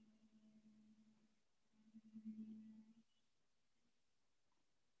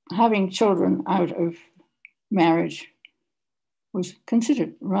having children out of marriage was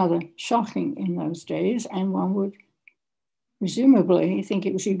considered rather shocking in those days, and one would presumably think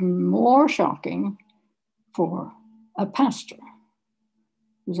it was even more shocking for a pastor.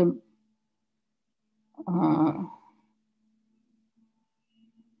 It was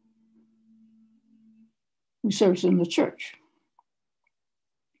who serves in the church.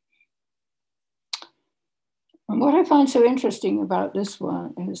 And what I find so interesting about this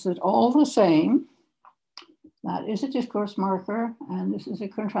one is that all the same, that is a discourse marker, and this is a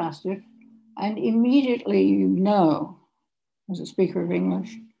contrastive, and immediately you know, as a speaker of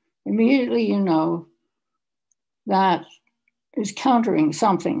English, immediately you know that is countering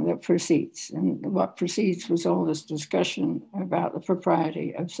something that precedes. And what precedes was all this discussion about the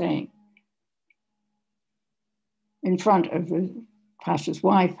propriety of saying in front of the pastor's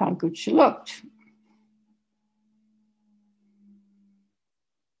wife how good she looked.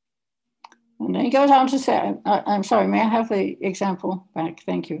 And then he goes on to say, I'm sorry, may I have the example back?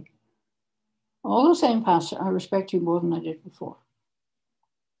 Thank you. All the same, pastor, I respect you more than I did before.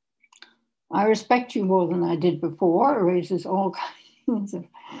 I respect you more than I did before raises all kinds of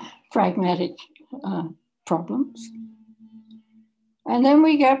pragmatic problems. And then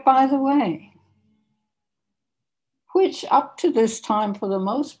we get by the way, which up to this time, for the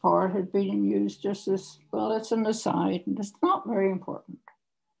most part, had been used just as, well, it's an aside, and it's not very important.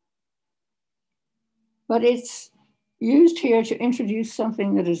 But it's used here to introduce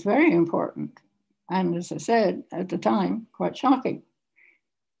something that is very important, and as I said at the time, quite shocking.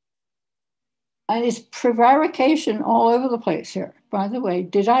 And it's prevarication all over the place here. By the way,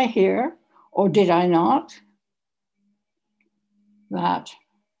 did I hear or did I not that?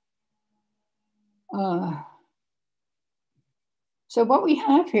 So what we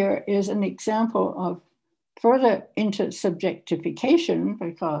have here is an example of further intersubjectification,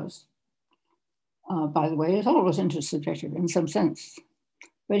 because, by the way, it's always intersubjective in some sense.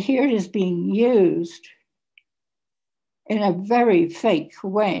 But here it is being used in a very fake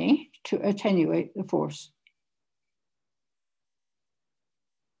way to attenuate the force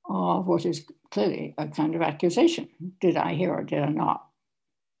of what is clearly a kind of accusation. Did I hear or did I not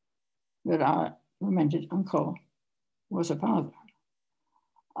that our lamented uncle was a father?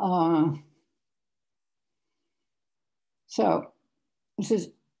 So this is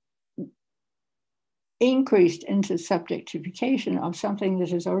increased intersubjectification of something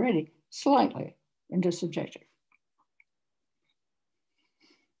that is already slightly intersubjective.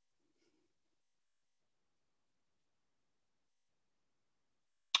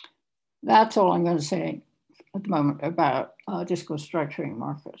 That's all I'm going to say at the moment about discourse structuring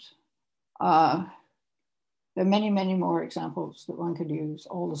markers. There are many, many more examples that one could use,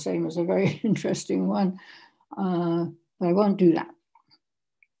 all the same as a very interesting one, but I won't do that.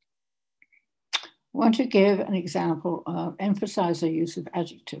 I want to give an example of emphasize the use of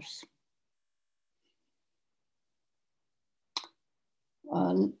adjectives.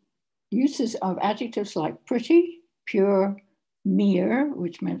 Uses of adjectives like pretty, pure, mere,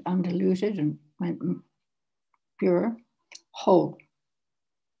 which meant undiluted and meant pure, whole.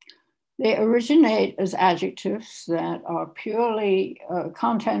 They originate as adjectives that are purely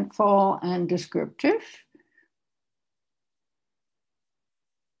contentful and descriptive.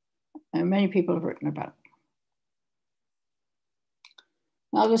 And many people have written about it.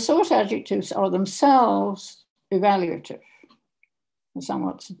 Now, the source adjectives are themselves evaluative and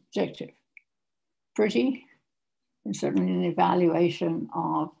somewhat subjective. Pretty is certainly an evaluation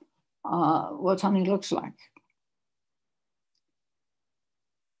of what something looks like.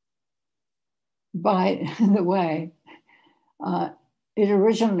 By the way, it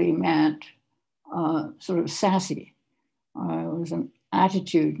originally meant sort of sassy. It was an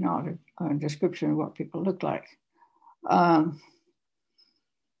attitude, not a description of what people looked like.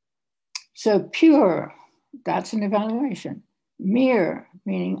 So pure, that's an evaluation. Mere,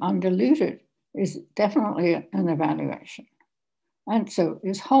 meaning undiluted, is definitely an evaluation. And so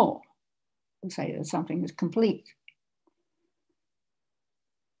is whole, to say that something is complete.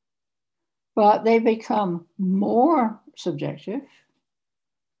 But they become more subjective,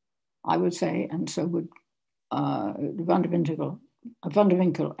 I would say, and so would Van der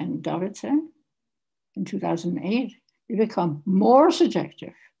Winkel and Davidson in 2008. They become more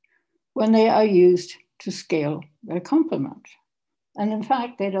subjective when they are used to scale their complement. And in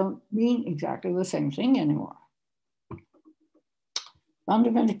fact, they don't mean exactly the same thing anymore. Van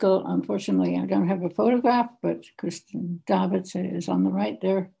der Winkel, unfortunately, I don't have a photograph, but Kristen Davidson is on the right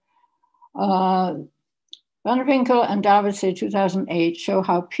there. Van der Winkel and Davidson 2008 show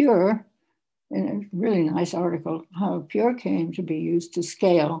how pure, in a really nice article, how pure came to be used to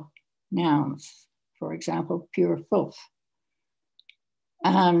scale nouns. For example, pure filth.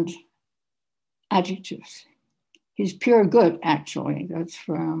 And adjectives. He's pure good, actually. That's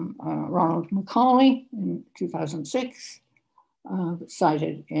from Ronald Macaulay in 2006,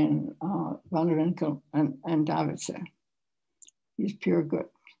 cited in Van der Winkel and Davidson. He's pure good.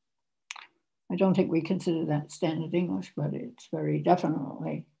 I don't think we consider that standard English, but it's very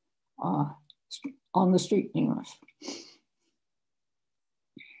definitely on the street English.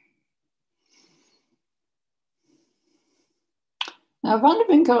 Now, Van der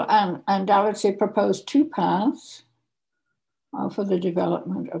Winkel and Davidson proposed two paths for the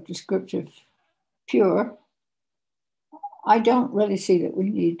development of descriptive pure. I don't really see that we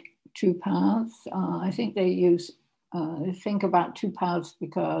need two paths. I think they think about two paths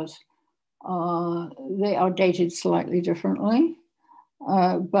because they are dated slightly differently,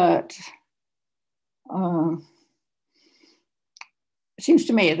 but it seems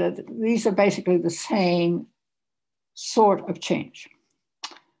to me that these are basically the same sort of change.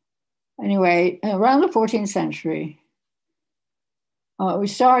 Anyway, around the 14th century, we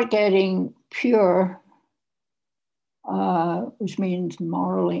start getting pure, which means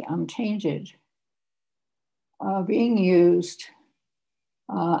morally untainted, being used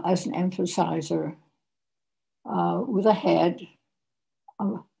as an emphasizer with a head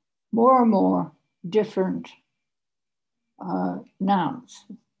of more and more different nouns.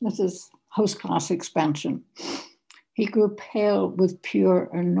 This is host class expansion. He grew pale with pure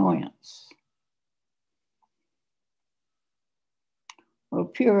annoyance. Well,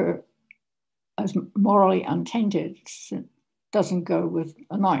 pure as morally untainted doesn't go with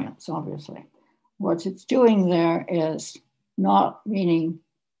annoyance, obviously. What it's doing there is not being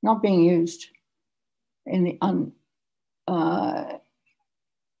used in the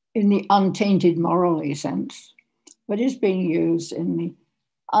untainted morally sense, but is being used in the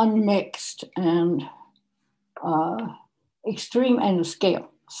unmixed and extreme end of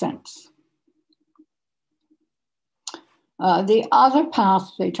scale sense. The other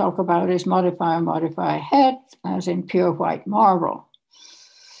path they talk about is modifier head, as in pure white marble,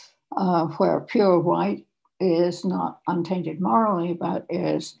 where pure white is not untainted morally, but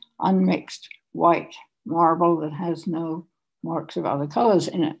is unmixed white marble that has no marks of other colors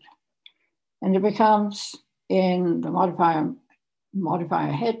in it. And it becomes in the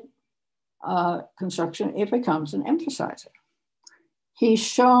modifier head construction, it becomes an emphasizer. He's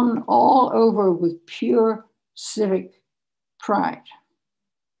shone all over with pure civic pride.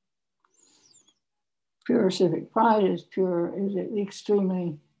 Pure civic pride is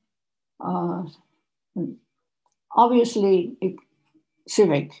extremely, obviously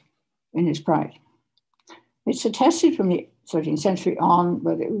civic in his pride. It's attested from the 13th century on,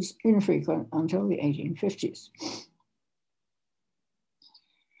 but it was infrequent until the 1850s.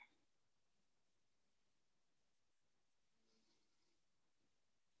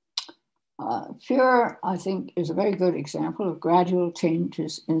 Pure, I think, is a very good example of gradual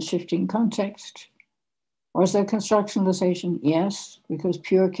changes in shifting context. Was there constructionalization? Yes, because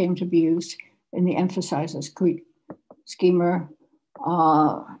pure came to be used in the emphasizers schema.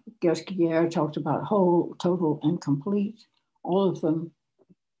 Gerskier talked about whole, total, and complete, all of them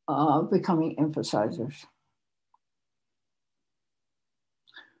becoming emphasizers.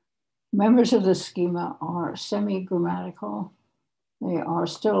 Members of the schema are semi-grammatical. They are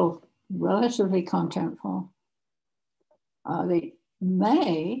still relatively contentful. They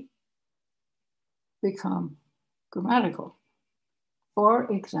may become grammatical.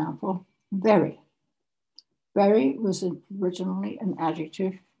 For example, very. Very was originally an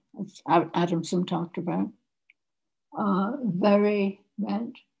adjective, as Adamson talked about. Very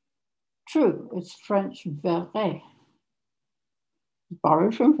meant true. It's French vrai.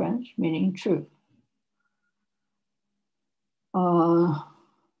 Borrowed from French, meaning true.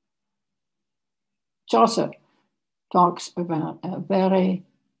 Chaucer talks about a very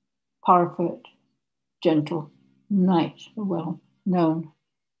parfait, gentle knight, a well-known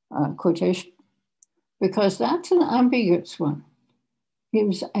quotation, because that's an ambiguous one. He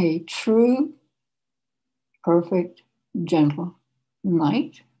was a true, perfect, gentle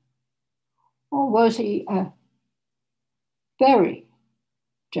knight, or was he a very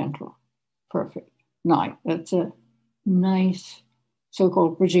gentle, perfect knight? That's a nice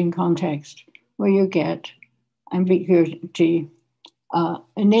so-called bridging context where you get ambiguity,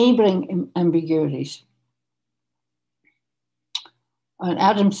 enabling ambiguities. And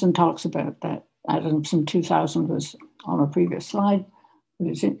Adamson talks about that. Adamson 2000 was on a previous slide.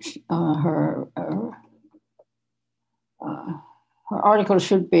 Her article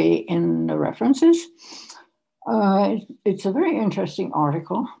should be in the references. It's a very interesting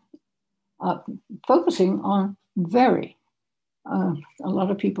article focusing on very. A lot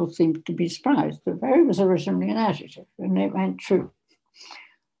of people seem to be surprised, but very was originally an adjective and it meant true.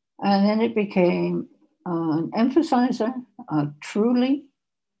 And then it became an emphasizer, truly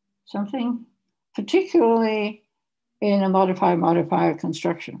something, particularly in a modifier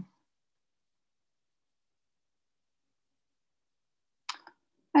construction.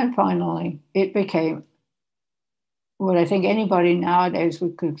 And finally, it became what I think anybody nowadays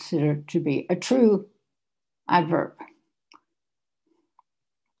would consider to be a true adverb.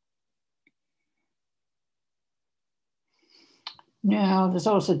 Now, there's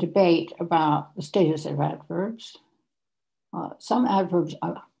also debate about the status of adverbs. Some adverbs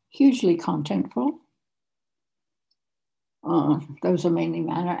are hugely contentful. Those are mainly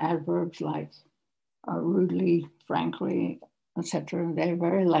manner adverbs like rudely, frankly, etc. They're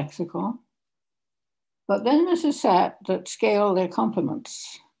very lexical. But then there's a set that scale their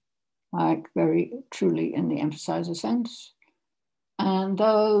complements, like very truly in the emphasizer sense. And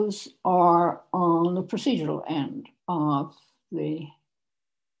those are on the procedural end of the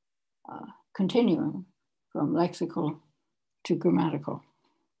continuum from lexical to grammatical.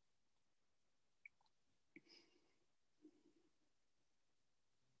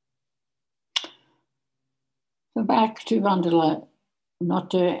 So back to van der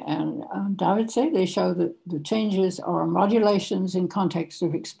Notte and Davidse, they show that the changes are modulations in context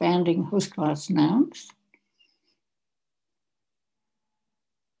of expanding host class nouns.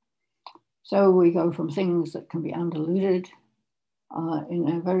 So we go from things that can be undiluted in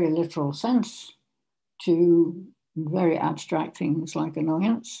a very literal sense to very abstract things like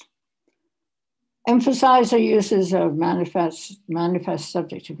annoyance. Emphasizer uses of manifest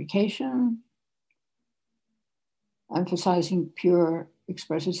subjectification. Emphasizing pure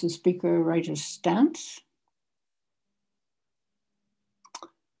expresses the speaker writer's stance.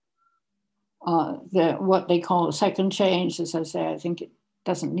 What they call a second change, as I say, I think it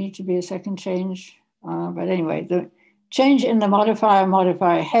doesn't need to be a second change. But anyway, the change in the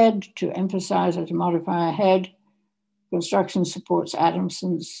modifier head to emphasizer to modifier head construction supports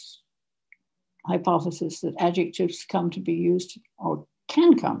Adamson's hypothesis that adjectives come to be used or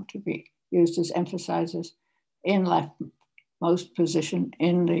can come to be used as emphasizers in leftmost position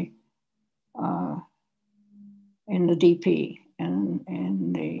in the in the DP,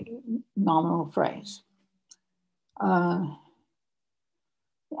 in the nominal phrase.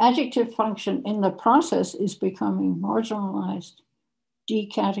 Adjective function in the process is becoming marginalized,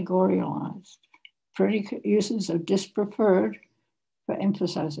 decategorialized. Predicate uses are dispreferred for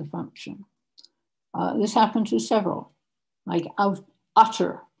emphasizer function. This happened to several, like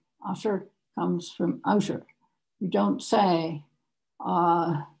utter. Utter comes from outer. You don't say,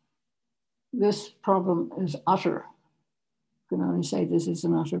 this problem is utter. You can only say this is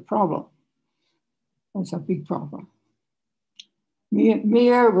an utter problem. It's a big problem.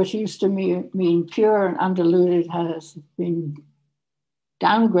 Mere, which used to mean pure and undiluted, has been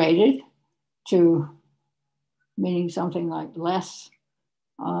downgraded to meaning something like less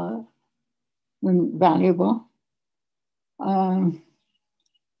than valuable.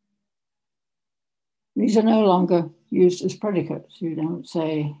 These are no longer used as predicates. You don't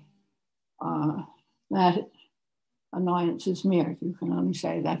say that annoyance is mere. You can only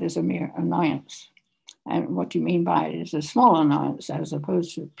say that is a mere annoyance. And what you mean by it is a small annoyance as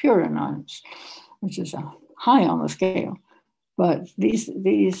opposed to pure annoyance, which is a high on the scale. But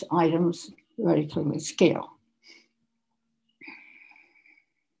these items very clearly scale.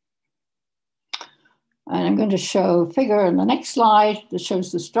 And I'm going to show a figure in the next slide that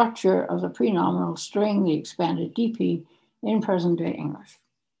shows the structure of the prenominal string, the expanded DP, in present-day English.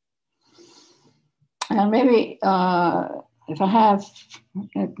 And maybe if I have,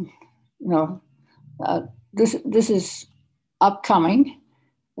 this is upcoming.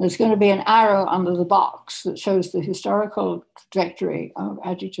 There's going to be an arrow under the box that shows the historical trajectory of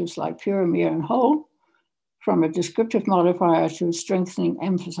adjectives like pure, mere, and whole from a descriptive modifier to a strengthening,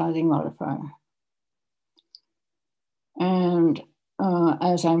 emphasizing modifier. And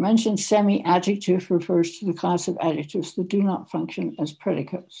as I mentioned, semi-adjective refers to the class of adjectives that do not function as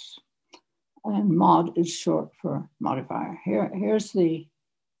predicates. And mod is short for modifier. Here's the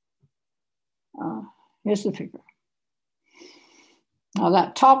figure. Now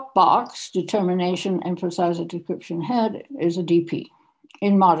that top box, determination, emphasizer, description, head, is a DP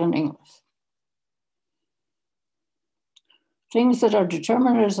in modern English. Things that are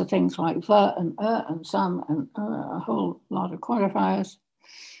determiners are things like the and some and a whole lot of quantifiers.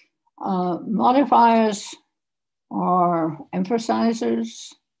 Modifiers are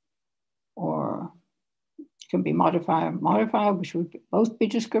emphasizers, or can be modifier, which would both be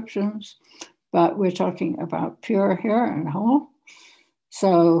descriptions, but we're talking about pure here and whole.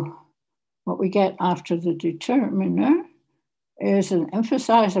 So what we get after the determiner is an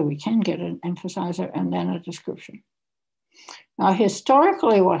emphasizer. We can get an emphasizer and then a description. Now,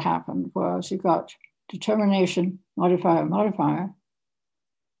 historically, what happened was you got determination, modifier,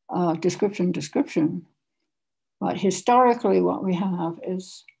 description. But historically, what we have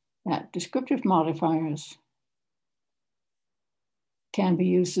is that descriptive modifiers can be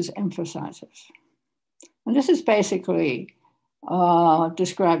used as emphasizers. And this is basically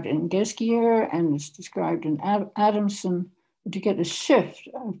described in Geskier and it's described in Adamson, to get a shift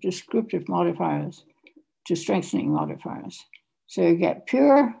of descriptive modifiers to strengthening modifiers. So you get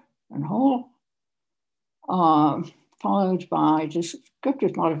pure and whole, followed by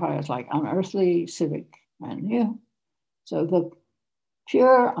descriptive modifiers like unearthly, civic, and new. So the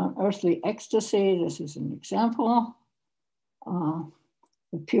pure unearthly ecstasy, this is an example.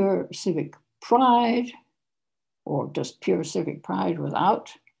 The pure civic pride, or just pure civic pride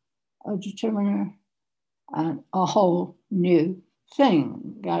without a determiner, and a whole new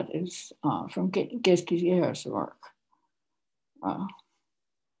thing. That is from Geskier's work.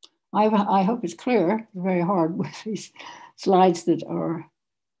 I hope it's clear. It's very hard with these slides that are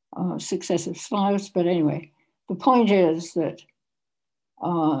successive slides, but anyway, the point is that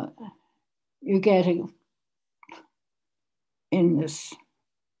you're getting in this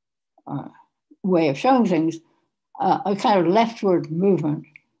way of showing things a kind of leftward movement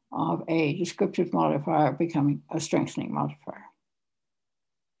of a descriptive modifier becoming a strengthening modifier.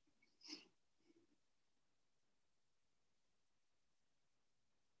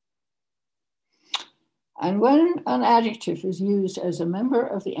 And when an adjective is used as a member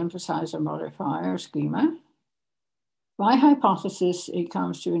of the emphasizer modifier schema, by hypothesis, it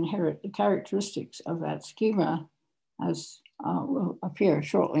comes to inherit the characteristics of that schema, as will appear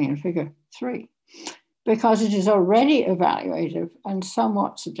shortly in figure 3, because it is already evaluative and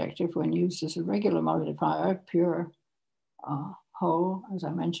somewhat subjective when used as a regular modifier, pure, whole, as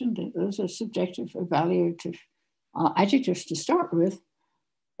I mentioned. Those are subjective evaluative adjectives to start with.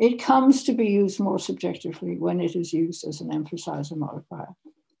 It comes to be used more subjectively when it is used as an emphasizer modifier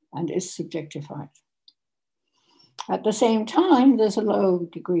and is subjectified. At the same time, there's a low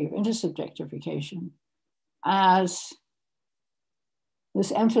degree of intersubjectification as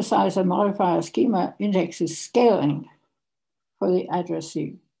this emphasizer modifier schema index is scaling for the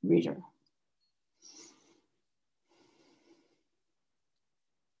addressee reader.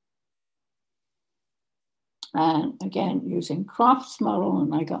 And again, using Croft's model,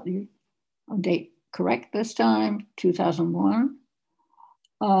 and I got the date correct this time, 2001.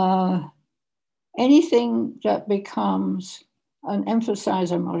 Anything that becomes an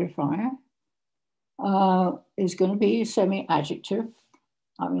emphasizer modifier is going to be semi-adjective.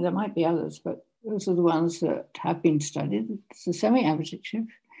 I mean, there might be others, but those are the ones that have been studied. It's a semi-adjective.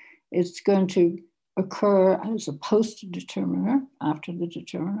 It's going to occur as a post-determiner after the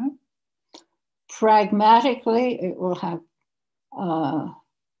determiner. Pragmatically, it will have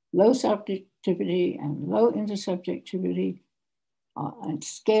low subjectivity and low intersubjectivity, and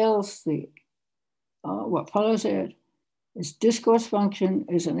scales the what follows it. Its discourse function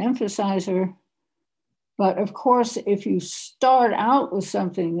is an emphasizer. But of course, if you start out with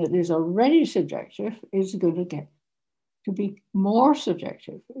something that is already subjective, it's going to get to be more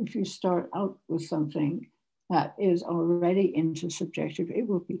subjective. If you start out with something that is already intersubjective, it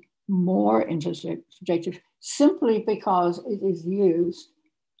will be more intersubjective simply because it is used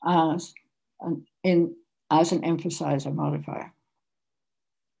as an emphasizer modifier.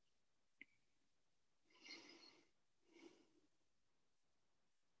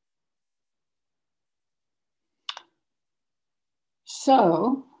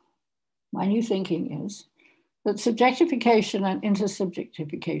 So my new thinking is that subjectification and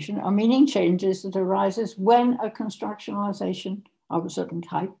intersubjectification are meaning changes that arises when a constructionalization of a certain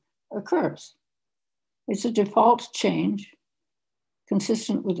type occurs. It's a default change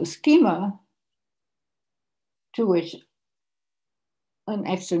consistent with a schema to which an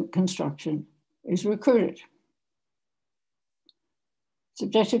extant construction is recruited.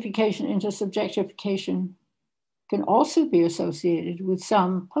 Subjectification, intersubjectification can also be associated with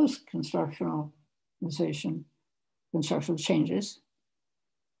some post-constructionalization, constructional changes.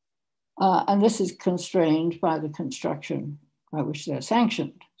 And this is constrained by the construction by which they're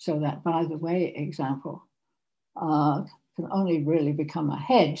sanctioned. So that, by the way, example can only really become a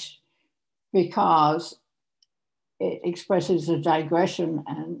hedge because it expresses a digression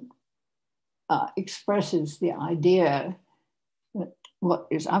and expresses the idea that what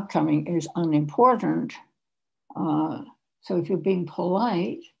is upcoming is unimportant. So if you're being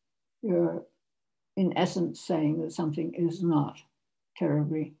polite, you're in essence saying that something is not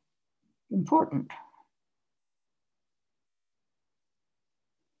terribly important.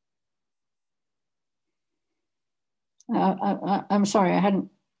 I'm sorry, I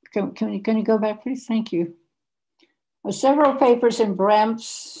hadn't, can you go back, please? Thank you. Several papers in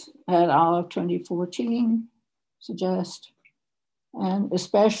Bremps et al. 2014 suggest, and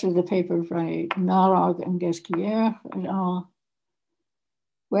especially the paper by Narog and Gesquier et al.,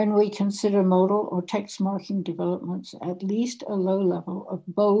 when we consider modal or text marking developments, at least a low level of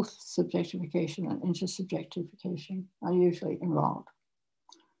both subjectification and intersubjectification are usually involved.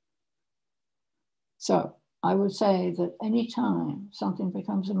 So I would say that anytime something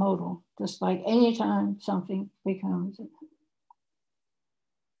becomes a modal, just like anytime something becomes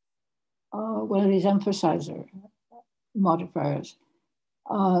one of these emphasizer modifiers,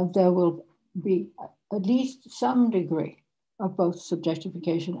 there will be at least some degree of both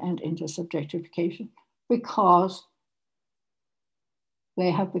subjectification and intersubjectification because they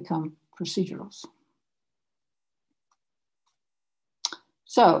have become procedurals.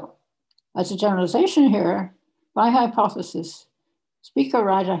 So, as a generalization here, by hypothesis,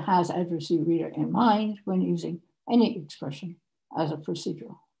 speaker-writer has addressee-reader in mind when using any expression as a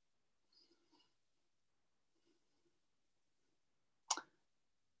procedural.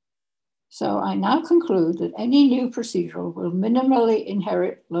 So I now conclude that any new procedural will minimally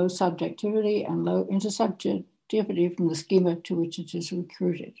inherit low subjectivity and low intersubjectivity from the schema to which it is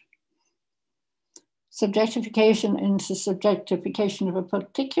recruited. Subjectification and intersubjectification of a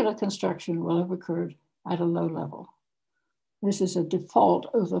particular construction will have occurred at a low level. This is a default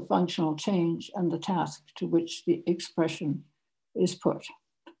of the functional change and the task to which the expression is put.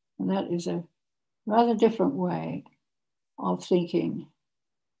 And that is a rather different way of thinking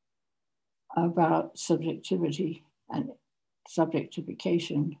about subjectivity and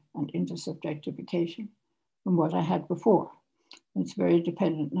subjectification and intersubjectification from what I had before. It's very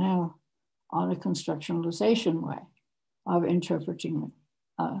dependent now on a constructionalization way of interpreting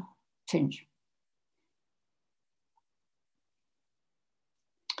change.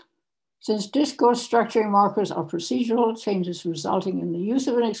 Since discourse structuring markers are procedural, changes resulting in the use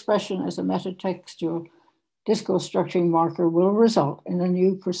of an expression as a metatextual discourse structuring marker will result in a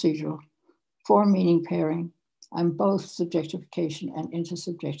new procedural form meaning pairing, and both subjectification and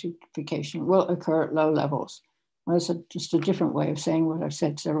intersubjectification will occur at low levels. Well, that's just a different way of saying what I've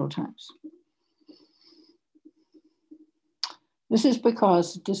said several times. This is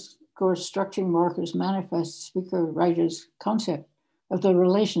because discourse structuring markers manifest speaker-writer's concept of the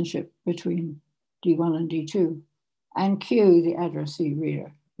relationship between D1 and D2 and cue the addressee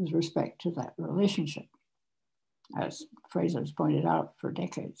reader with respect to that relationship, as Fraser has pointed out for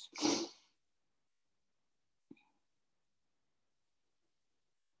decades.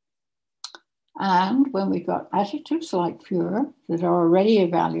 And when we've got adjectives like pure that are already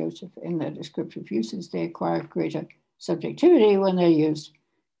evaluative in their descriptive uses, they acquire greater subjectivity when they're used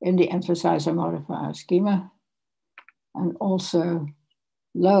in the emphasizer modifier schema, and also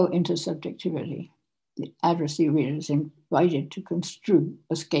low intersubjectivity. The addressee reader is invited to construe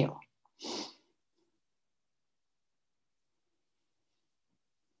a scale.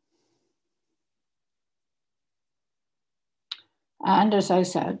 And as I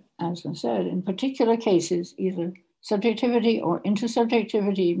said, in particular cases, either subjectivity or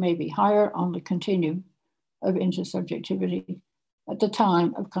intersubjectivity may be higher on the continuum of intersubjectivity at the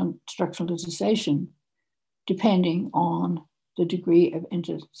time of constructionalization, depending on the degree of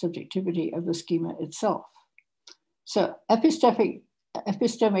intersubjectivity of the schema itself. So epistemic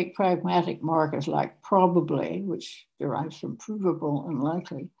pragmatic markers like probably, which derives from provable and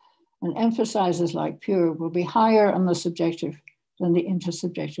likely, and emphasizes like pure will be higher on the subjective than the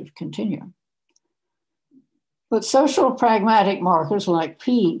intersubjective continuum. But social pragmatic markers like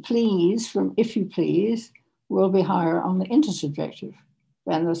please from if you please will be higher on the intersubjective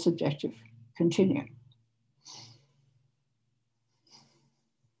than the subjective continuum.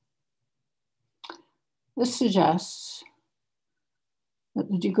 This suggests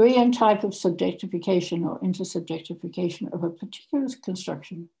that the degree and type of subjectification or intersubjectification of a particular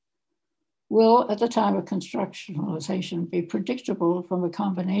construction will, at the time of constructionalization, be predictable from a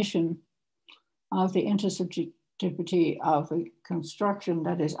combination of the intersubjectivity of the construction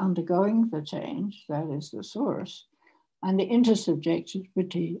that is undergoing the change, that is the source, and the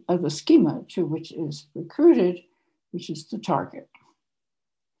intersubjectivity of the schema to which is recruited, which is the target.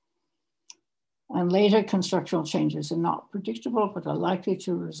 And later constructional changes are not predictable, but are likely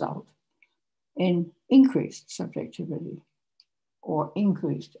to result in increased subjectivity or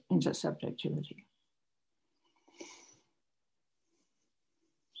increased intersubjectivity.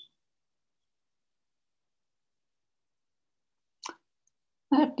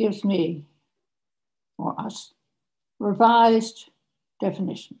 That gives me, or us, revised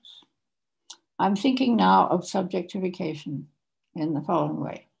definitions. I'm thinking now of subjectification in the following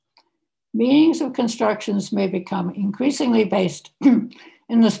way. Meanings of constructions may become increasingly based in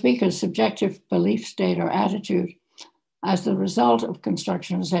the speaker's subjective belief state or attitude as the result of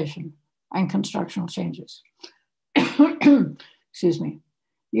constructionalization and constructional changes. Excuse me.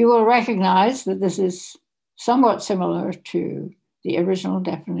 You will recognize that this is somewhat similar to the original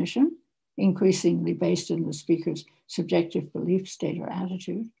definition, increasingly based in the speaker's subjective belief state or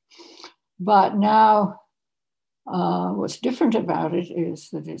attitude. But now, what's different about it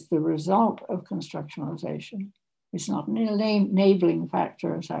is that it's the result of constructionalization. It's not an enabling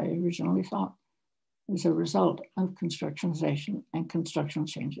factor, as I originally thought. It's a result of constructionalization and constructional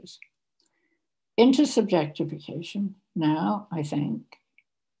changes. Intersubjectification now, I think,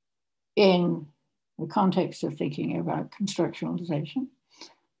 in the context of thinking about constructionalization,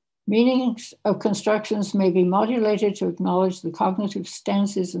 meanings of constructions may be modulated to acknowledge the cognitive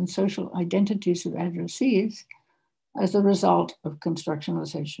stances and social identities of addressees as a result of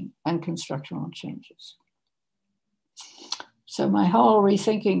constructionalization and constructional changes. So my whole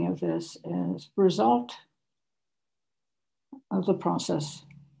rethinking of this is a result of the process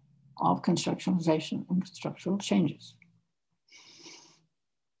of constructionalization and constructional changes.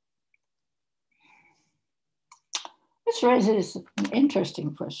 This raises an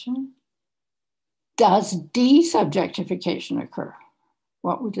interesting question. Does desubjectification occur?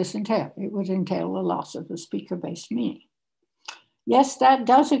 What would this entail? It would entail a loss of the speaker-based meaning. Yes, that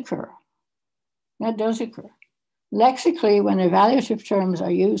does occur. That does occur. Lexically, when evaluative terms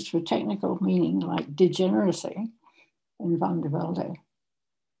are used for technical meaning like degeneracy in Van de Velde,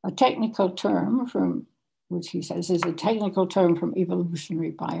 a technical term from, which he says is a technical term from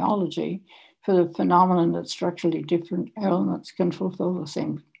evolutionary biology for the phenomenon that structurally different elements can fulfill the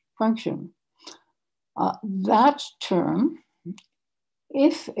same function. That term,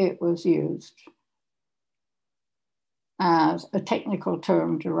 if it was used as a technical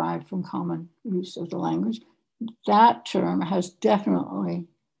term derived from common use of the language, that term has definitely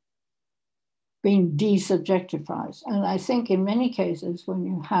been desubjectified. And I think in many cases when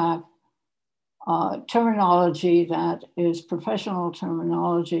you have terminology that is professional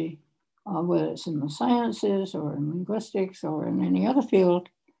terminology, whether it's in the sciences or in linguistics or in any other field,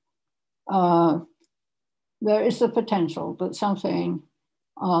 there is the potential that something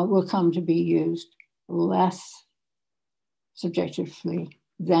will come to be used less subjectively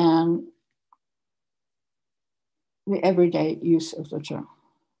than the everyday use of the term.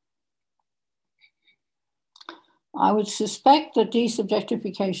 I would suspect that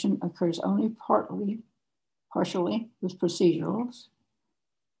desubjectification occurs only partially with procedurals,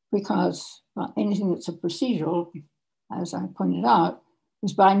 because anything that's a procedural, as I pointed out,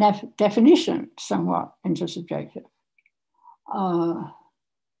 is by definition somewhat intersubjective.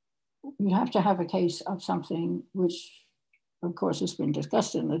 You have to have a case of something which, of course, has been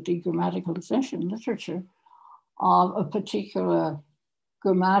discussed in the degrammaticalization literature, of a particular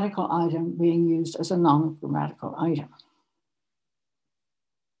grammatical item being used as a non-grammatical item.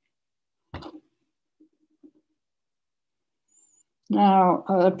 Now,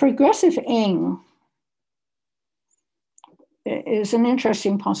 progressive ing is an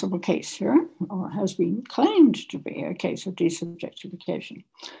interesting possible case here, or has been claimed to be a case of desubjectification.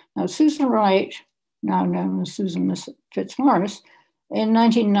 Now, Susan Wright, now known as Susan Fitzmaurice, in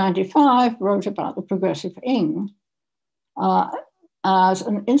 1995 wrote about the progressive ing as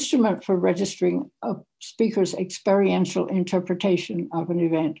an instrument for registering a speaker's experiential interpretation of an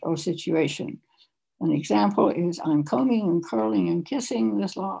event or situation. An example is, I'm combing and curling and kissing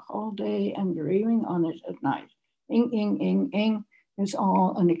this lock all day and dreaming on it at night. Ing, ing, ing, ing is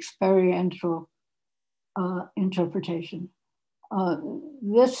all an experiential interpretation.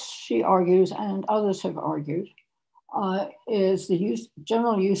 This, she argues, and others have argued, is the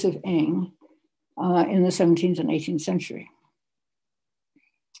general use of ing in the 17th and 18th century.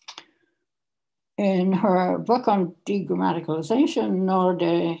 In her book on degrammaticalization,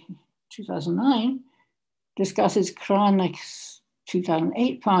 Norde, 2009, discusses Kranek's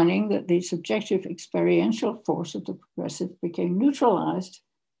 2008 finding that the subjective experiential force of the progressive became neutralized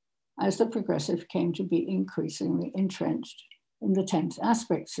as the progressive came to be increasingly entrenched in the tense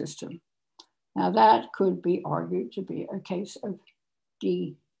aspect system. Now, that could be argued to be a case of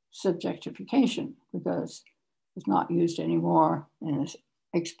desubjectification because it's not used anymore in an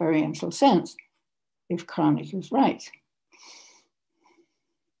experiential sense, if Kranek is right.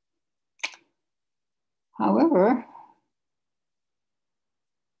 However,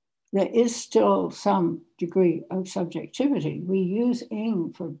 there is still some degree of subjectivity. We use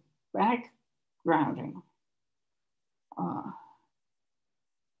ing for backgrounding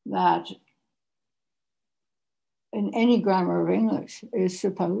that in any grammar of English is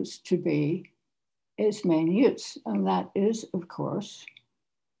supposed to be its main use. And that is, of course,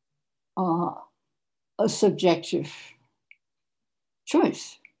 a subjective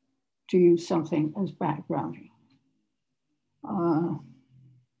choice to use something as backgrounding.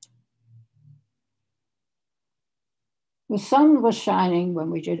 The sun was shining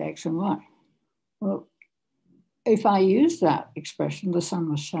when we did X and Y. Well, if I use that expression, the sun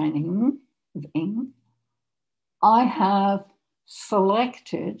was shining with ing, I have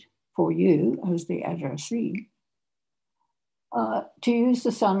selected for you as the addressee to use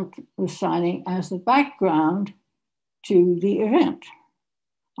the sun was shining as the background to the event.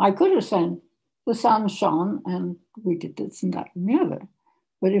 I could have said the sun shone and we did this and that and the other.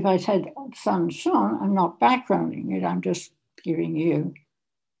 But if I said sun shone, I'm not backgrounding it. I'm just giving you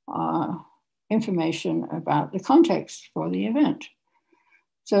information about the context for the event.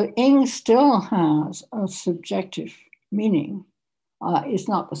 So ing still has a subjective meaning. It's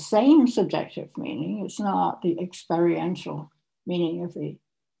not the same subjective meaning. It's not the experiential meaning of the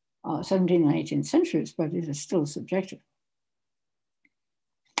 17th and 18th centuries, but it is still subjective.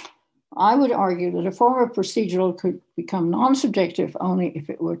 I would argue that a form of procedural could become non-subjective only if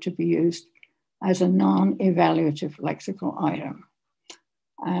it were to be used as a non-evaluative lexical item.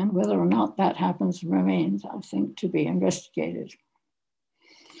 And whether or not that happens remains, I think, to be investigated.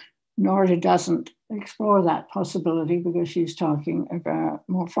 Norda doesn't explore that possibility because she's talking about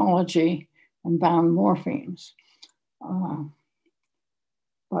morphology and bound morphemes.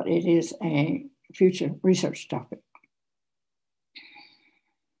 But it is a future research topic.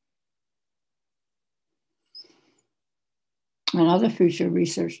 Another future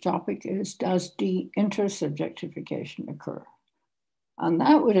research topic is, does intersubjectification occur? And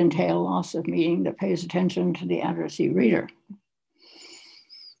that would entail loss of meaning that pays attention to the addressee reader.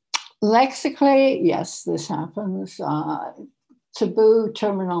 Lexically, yes, this happens. Taboo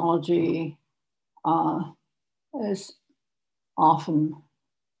terminology is often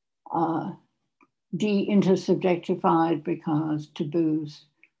de-intersubjectified because taboos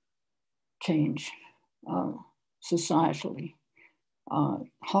change societally.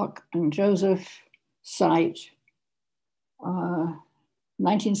 Hock and Joseph cite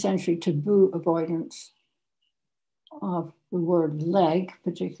 19th century taboo avoidance of the word leg,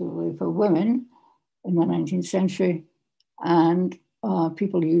 particularly for women in the 19th century, and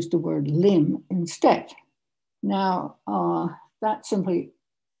people used the word limb instead. Now, that simply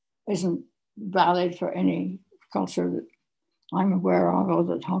isn't valid for any culture that I'm aware of, or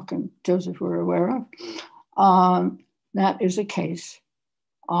that Hock and Joseph were aware of. That is a case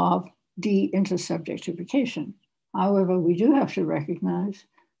of de-intersubjectification. However, we do have to recognize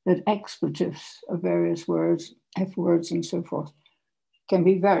that expletives of various words, F words and so forth, can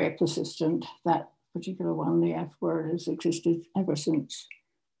be very persistent. That particular one, the F word, has existed ever since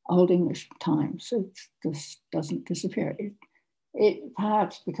Old English times. So it just doesn't disappear. It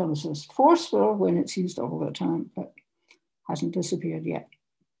perhaps becomes less forceful when it's used all the time, but hasn't disappeared yet.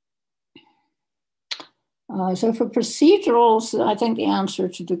 So for procedurals, I think the answer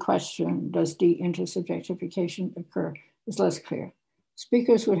to the question, does de-intersubjectification occur, is less clear.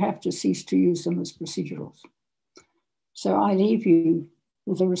 Speakers would have to cease to use them as procedurals. So I leave you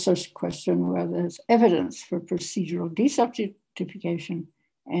with a research question where there's evidence for procedural desubjectification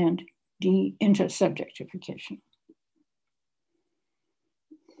and de-intersubjectification.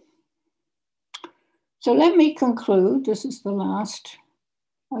 So let me conclude. This is the last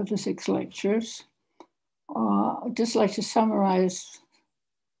of the 6 lectures. I'd just like to summarize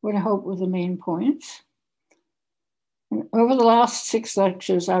what I hope were the main points. And over the last 6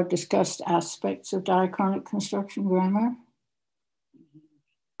 lectures, I've discussed aspects of diachronic construction grammar.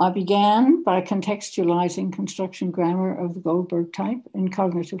 I began by contextualizing construction grammar of the Goldberg type in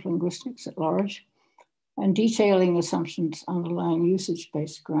cognitive linguistics at large and detailing assumptions underlying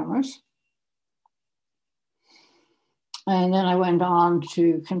usage-based grammars. And then I went on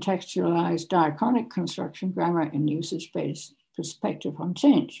to contextualize diachronic construction grammar in usage-based perspective on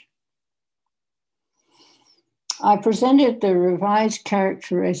change. I presented the revised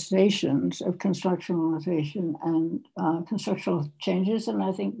characterizations of constructionalization and constructional changes, and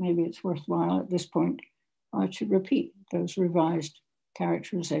I think maybe it's worthwhile at this point to repeat those revised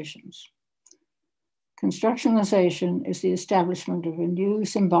characterizations. Constructionalization is the establishment of a new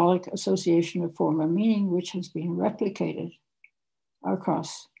symbolic association of form or meaning which has been replicated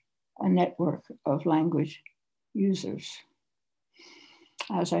across a network of language users.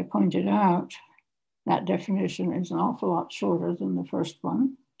 As I pointed out, that definition is an awful lot shorter than the first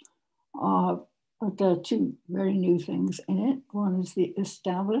one, but there are 2 very new things in it. One is the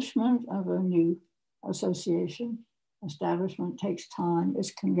establishment of a new association. Establishment takes time,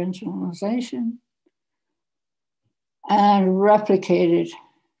 is conventionalization, and replicated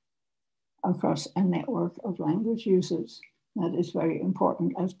across a network of language users. That is very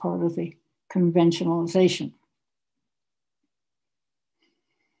important as part of the conventionalization.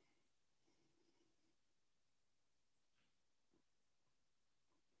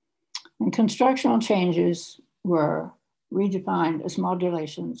 And constructional changes were redefined as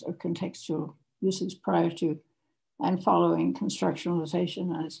modulations of contextual uses prior to and following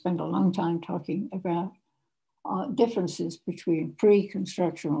constructionalization. I spent a long time talking about differences between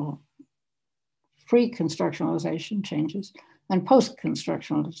pre-constructionalization changes and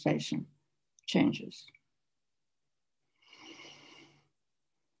post-constructionalization changes.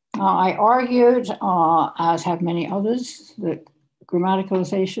 I argued, as have many others, that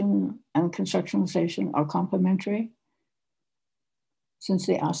grammaticalization and constructionalization are complementary since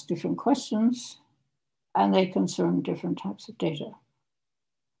they ask different questions and they concern different types of data.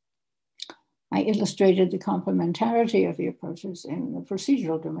 I illustrated the complementarity of the approaches in the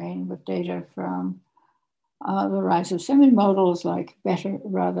procedural domain with data from the rise of semi-modals like better,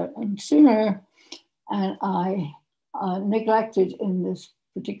 rather, and sooner. And I neglected in this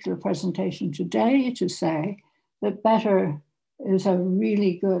particular presentation today to say that better is a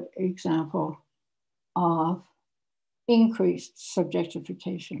really good example of increased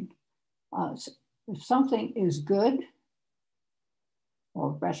subjectification. If something is good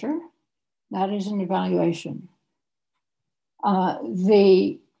or better, that is an evaluation.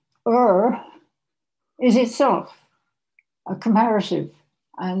 The is itself a comparative,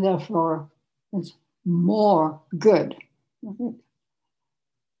 and therefore it's more good.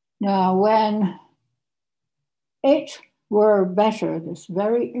 Now, when it were better, this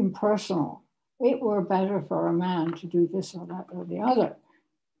very impersonal, it were better for a man to do this or that or the other,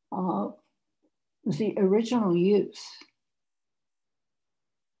 was the original use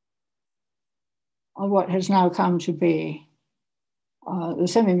of what has now come to be the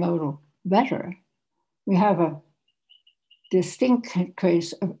semi-modal better. We have a distinct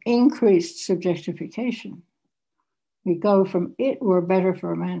case of increased subjectification. We go from it were better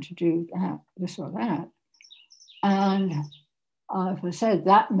for a man to do that, this or that. And if I said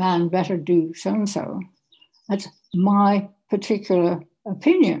that man better do so-and-so, that's my particular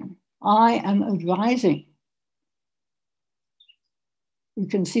opinion. I am advising. You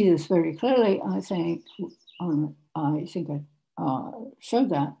can see this very clearly, I think. I showed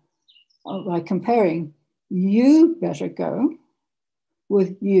that by comparing you better go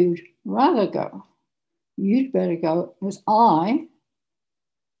with you'd rather go. You'd better go as I,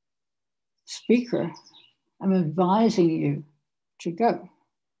 speaker, am advising you to go.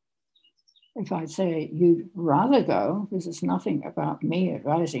 If I say you'd rather go, this is nothing about me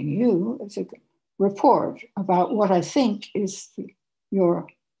advising you. It's a report about what I think is your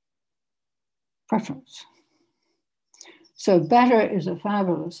preference. So better is a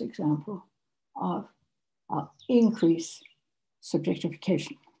fabulous example of increased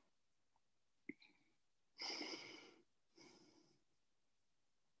subjectification.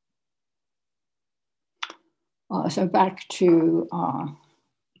 So back to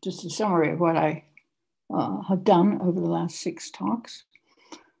just a summary of what I have done over the last 6 talks.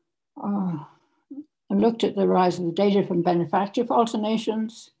 I looked at the rise of the dative and benefictive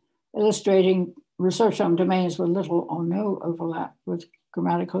alternations, illustrating research on domains with little or no overlap with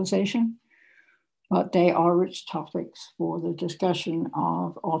grammaticalization, but they are rich topics for the discussion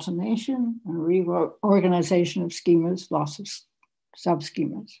of alternation and reorganization of schemas, loss of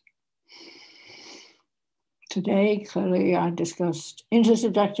subschemas. Today, clearly, I discussed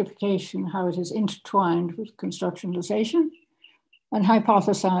intersubjectification, how it is intertwined with constructionalization, and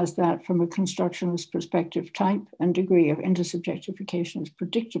hypothesized that from a constructionist perspective, type and degree of intersubjectification is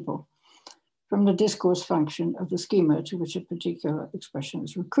predictable from the discourse function of the schema to which a particular expression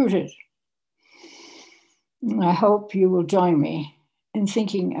is recruited. And I hope you will join me in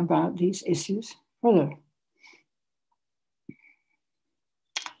thinking about these issues further.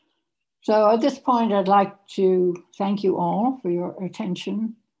 So at this point, I'd like to thank you all for your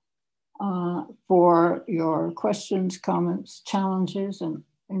attention, for your questions, comments, challenges, and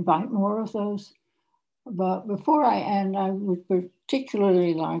invite more of those. But before I end, I would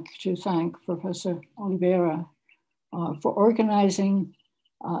particularly like to thank Professor Oliveira for organizing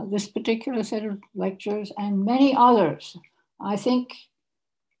this particular set of lectures and many others. I think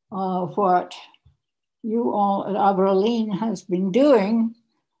what you all at Aberlin has been doing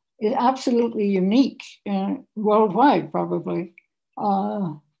is absolutely unique, worldwide probably,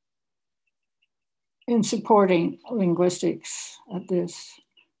 in supporting linguistics at this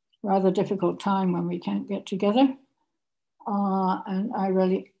rather difficult time when we can't get together. And I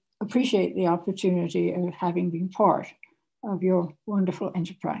really appreciate the opportunity of having been part of your wonderful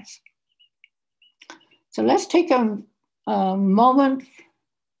enterprise. So let's take a moment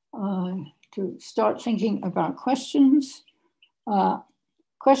to start thinking about questions.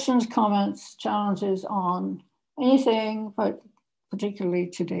 Questions, comments, challenges on anything, but particularly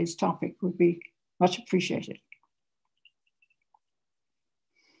today's topic would be much appreciated.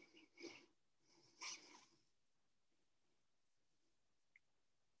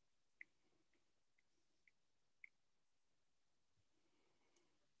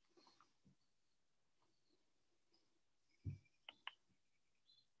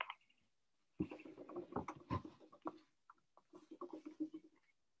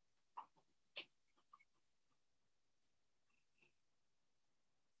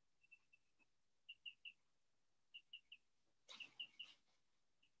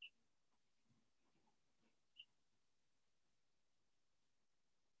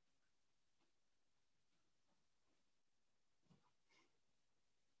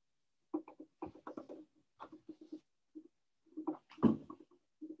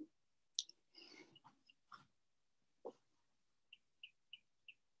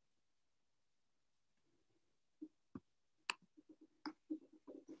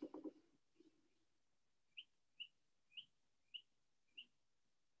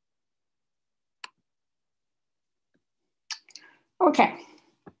 Okay.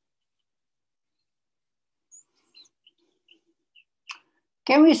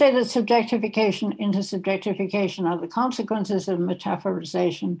 Can we say that subjectification, intersubjectification are the consequences of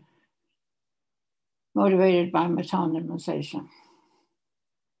metaphorization motivated by metonymization?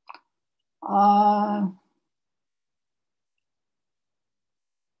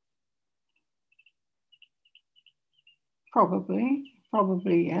 Probably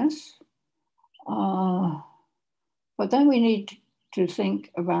yes. But then we need to think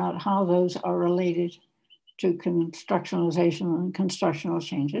about how those are related to constructionalization and constructional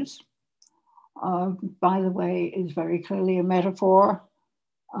changes. by the way, is very clearly a metaphor.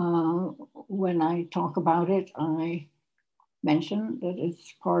 When I talk about it, I mention that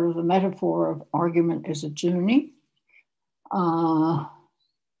it's part of the metaphor of argument as a journey, where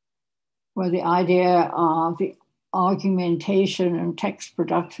the idea of the argumentation and text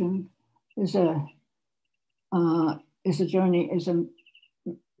production is a journey,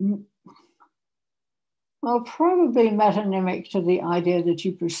 well, probably metonymic to the idea that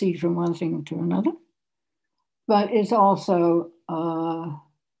you proceed from one thing to another, but it's also a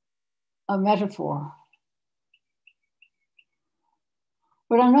metaphor.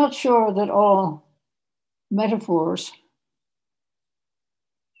 But I'm not sure that all metaphors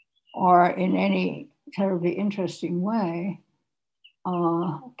are in any terribly interesting way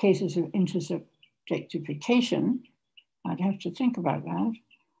cases of intersubjectification. I'd have to think about that.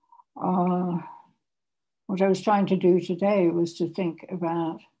 What I was trying to do today was to think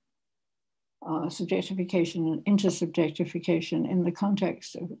about subjectification and intersubjectification in the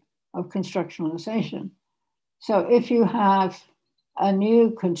context of constructionalization. So if you have a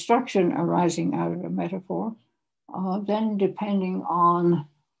new construction arising out of a metaphor, then depending on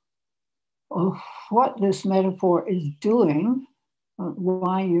what this metaphor is doing,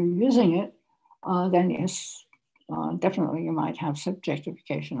 why you're using it, then yes, definitely you might have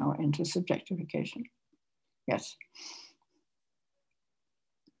subjectification or intersubjectification. Yes.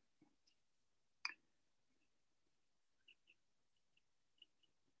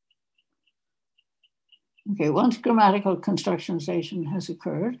 Okay, once grammatical constructionalization has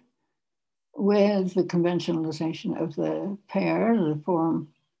occurred, with the conventionalization of the pair, the form,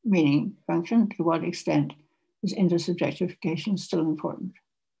 meaning, function, to what extent is intersubjectification still important?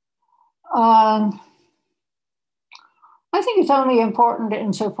 I think it's only important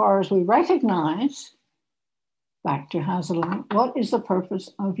insofar as we recognize, back to Hazelin, what is the purpose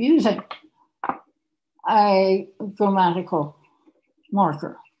of using a grammatical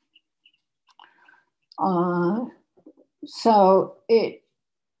marker? So it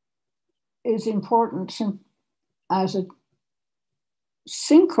is important as a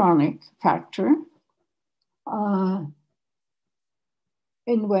synchronic factor in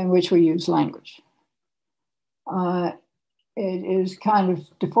the way in which we use language. It is kind of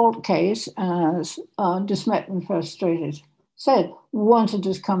default case, as Desmet and Frustrated said, once it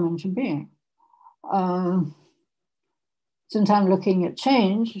has come into being. Since I'm looking at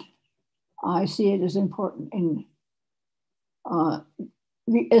change, I see it as important in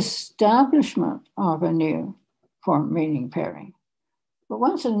the establishment of a new form meaning pairing. But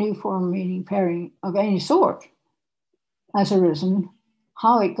once a new form meaning pairing of any sort has arisen,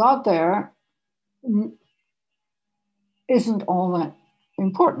 how it got there isn't all that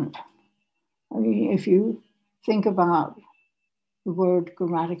important. I mean, if you think about the word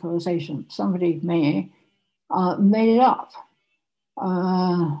grammaticalization, somebody may made it up.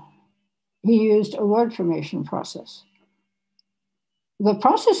 He used a word formation process. The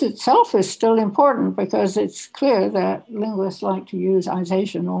process itself is still important because it's clear that linguists like to use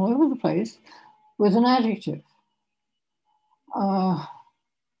isation all over the place with an adjective.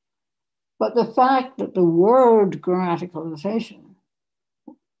 But the fact that the word grammaticalization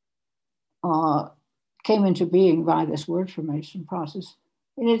came into being by this word formation process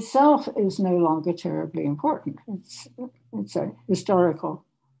in itself is no longer terribly important. It's a historical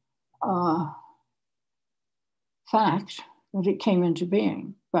fact that it came into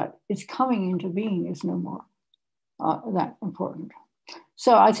being, but its coming into being is no more that important.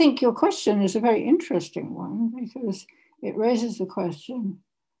 So I think your question is a very interesting one because it raises the question,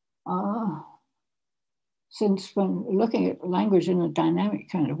 since when looking at language in a dynamic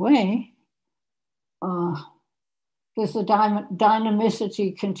kind of way, does the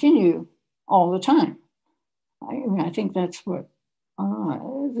dynamicity continue all the time? I mean, I think that's what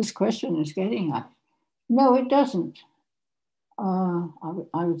this question is getting at. No, it doesn't.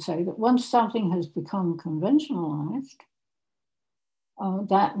 I would say that once something has become conventionalized,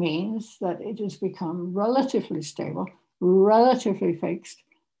 that means that it has become relatively stable, relatively fixed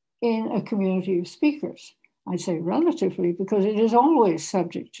in a community of speakers. I say relatively because it is always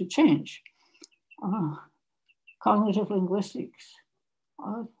subject to change. Cognitive linguistics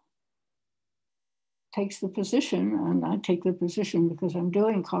takes the position, and I take the position because I'm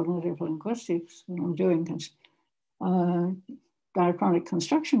doing cognitive linguistics and I'm doing diachronic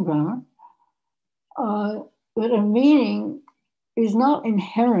construction grammar, that a meaning is not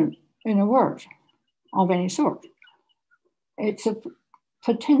inherent in a word of any sort. It's a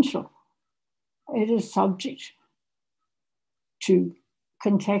potential. It is subject to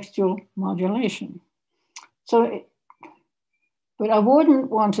contextual modulation. So But I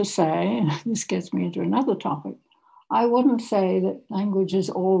wouldn't want to say, and this gets me into another topic, I wouldn't say that language is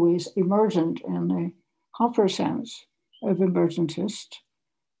always emergent in the Hopper sense of emergentist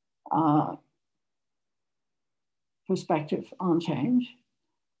perspective on change.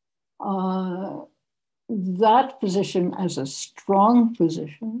 That position as a strong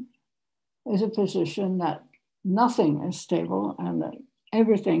position is a position that nothing is stable and that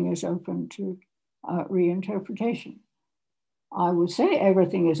everything is open to reinterpretation. I would say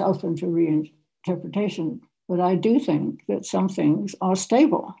everything is open to reinterpretation, but I do think that some things are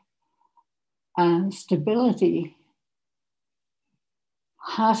stable. And stability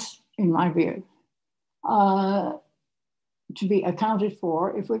has, in my view, to be accounted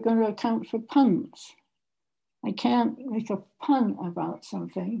for if we're going to account for puns. I can't make a pun about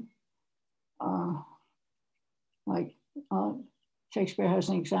something like Shakespeare has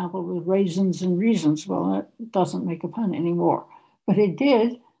an example with raisins and reasons. Well, that doesn't make a pun anymore. But it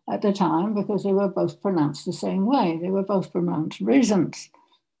did at the time because they were both pronounced the same way. They were both pronounced raisins.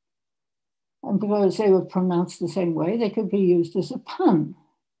 And because they were pronounced the same way, they could be used as a pun.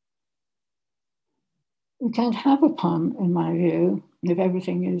 You can't have a pun, in my view, if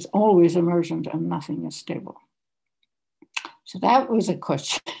everything is always emergent and nothing is stable. So that was a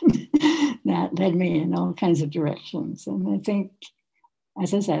question that led me in all kinds of directions. And I think,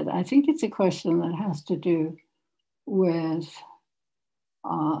 as I said, I think it's a question that has to do with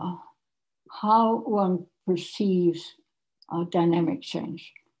how one perceives dynamic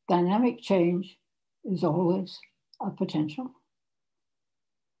change. Dynamic change is always a potential.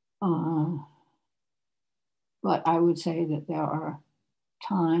 But I would say that there are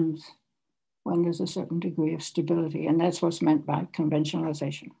times when there's a certain degree of stability, and that's what's meant by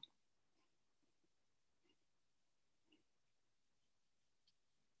conventionalization.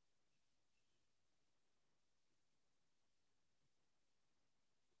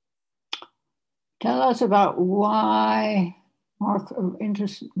 Tell us about why Mark of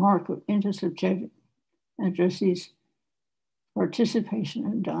intersubjective addresses participation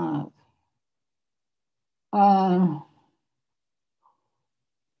in dialogue.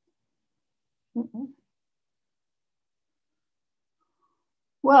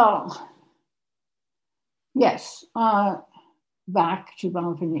 Well, yes, back to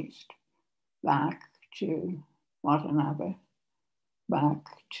Benveniste, back to Watanabe, back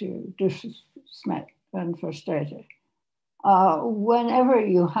to Smith and Verstraete. Whenever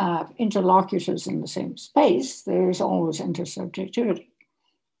you have interlocutors in the same space, there is always intersubjectivity.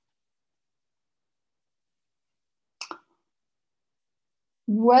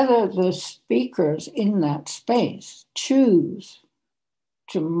 Whether the speakers in that space choose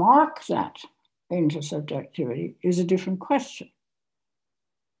to mark that intersubjectivity is a different question.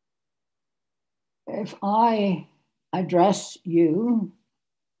 If I address you,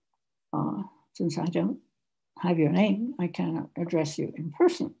 since I don't have your name, I cannot address you in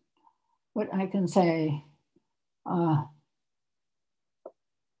person, but I can say,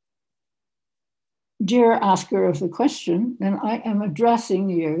 dear asker of the question, then I am addressing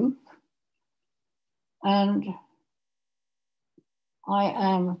you and I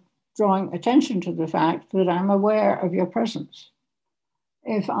am drawing attention to the fact that I'm aware of your presence.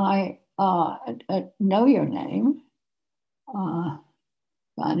 If I know your name,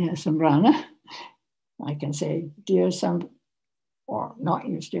 Vanya Sambrana, I can say, dear or not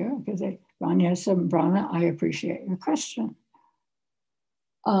use dear, I can say, Vanya Sambrana, I appreciate your question.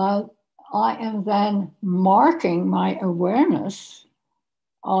 I am then marking my awareness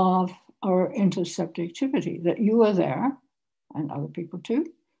of our intersubjectivity, that you were there, and other people too,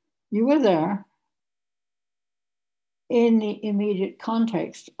 you were there in the immediate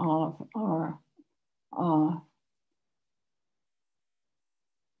context of our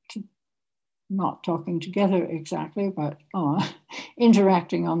not talking together exactly, but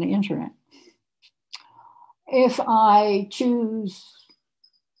interacting on the internet. If I choose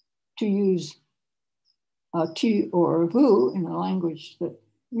to use a tu or a vous in a language that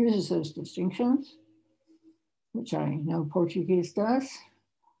uses those distinctions, which I know Portuguese does,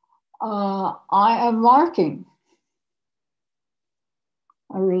 I am marking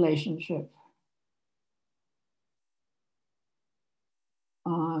a relationship.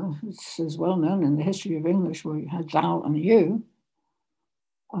 This is well known in the history of English, where you had thou and you.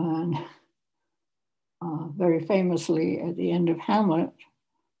 And very famously, at the end of Hamlet,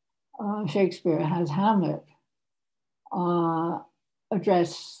 Shakespeare has Hamlet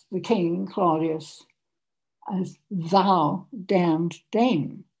address the king, Claudius, as thou damned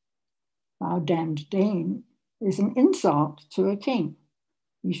Dane. Thou damned Dane is an insult to a king.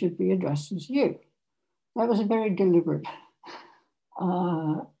 He should be addressed as you. That was a very deliberate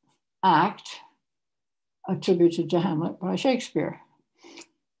act attributed to Hamlet by Shakespeare.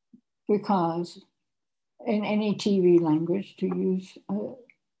 Because in any TV language, to use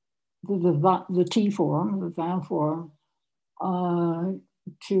the T form, the vowel form,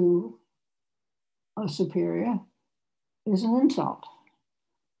 to a superior is an insult.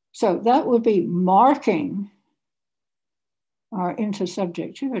 So that would be marking our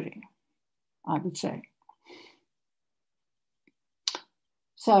intersubjectivity, I would say.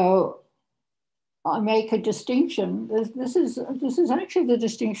 So I make a distinction. This is actually the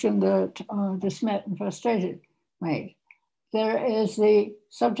distinction that de Smet and Verstraeten made. There is the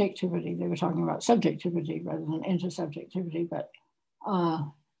subjectivity. They were talking about subjectivity rather than intersubjectivity, but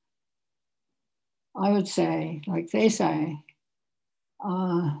I would say, like they say,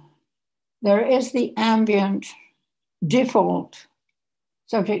 there is the ambient default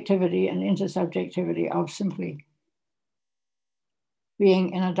subjectivity and intersubjectivity of simply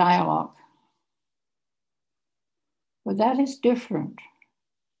being in a dialogue. But that is different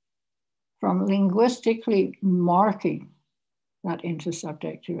from linguistically marking that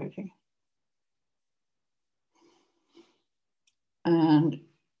intersubjectivity. And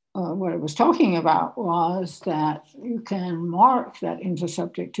what I was talking about was that you can mark that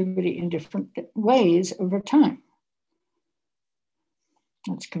intersubjectivity in different ways over time.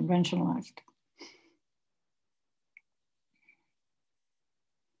 That's conventionalized.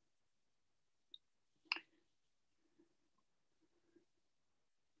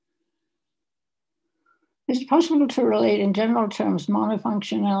 It's possible to relate in general terms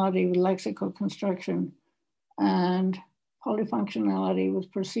monofunctionality with lexical construction and polyfunctionality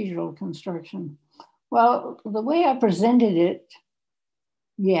with procedural construction. Well, the way I presented it,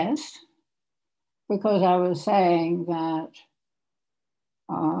 yes, because I was saying that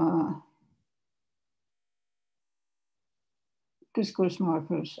discourse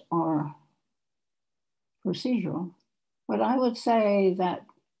markers are procedural, but I would say that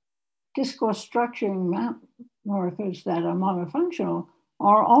discourse structuring markers that are monofunctional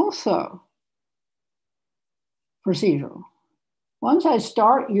are also procedural. Once I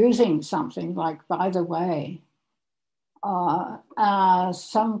start using something like, by the way, as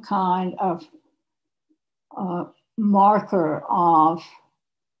some kind of marker of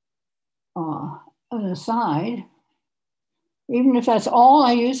an aside, even if that's all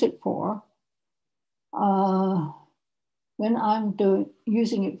I use it for, then I'm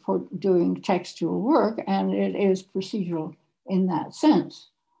using it for doing textual work, and it is procedural in that sense.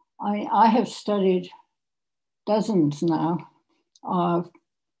 I have studied dozens now of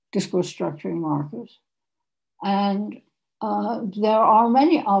discourse structuring markers, and there are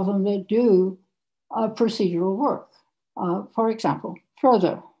many of them that do procedural work. For example,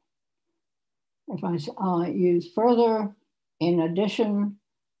 further. If I use further, in addition,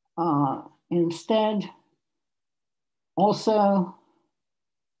 instead, also,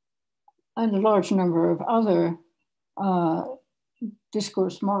 and a large number of other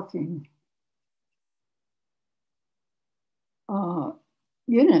discourse marking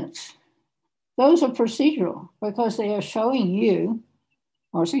units. Those are procedural because they are showing you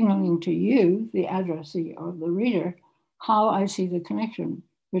or signaling to you, the addressee or the reader, how I see the connection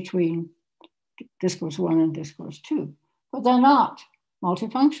between discourse 1 and discourse 2. But they're not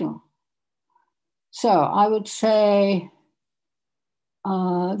multifunctional. So I would say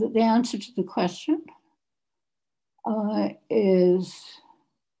that the answer to the question is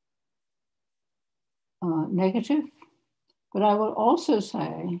negative, but I will also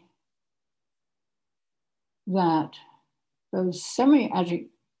say that those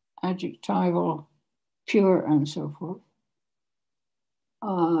semi-adjectival, pure, and so forth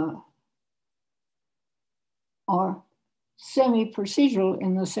are semi-procedural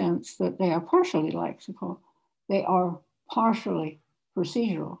in the sense that they are partially lexical, they are partially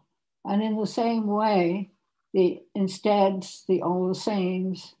procedural. And in the same way, the insteads, the all the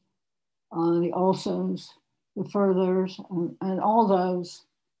sames, the alsos, the furthers, and all those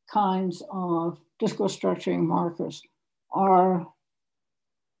kinds of discourse structuring markers are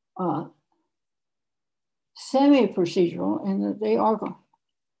semi-procedural in that they are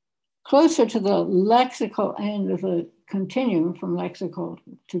closer to the lexical end of the continuum from lexical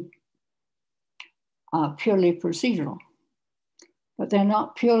to purely procedural. But they're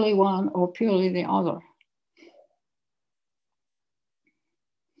not purely one or purely the other.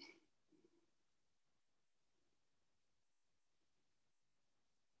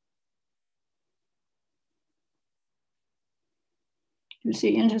 You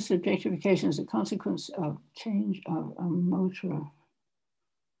see, intersubjectification is a consequence of change of a motor.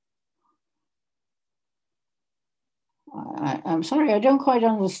 I'm sorry, I don't quite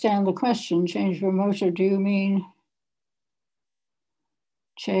understand the question. Change of motor, do you mean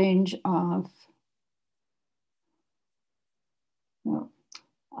change of, no,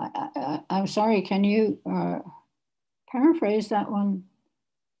 I'm sorry, can you paraphrase that one?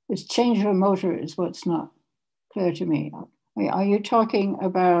 It's change of a motor is what's not clear to me. Are you talking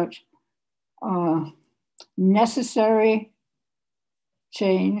about necessary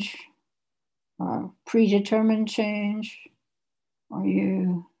change, predetermined change? Are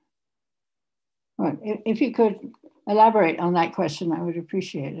you, well, if you could elaborate on that question, I would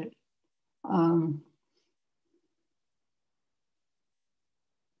appreciate it.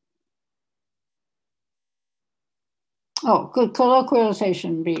 Could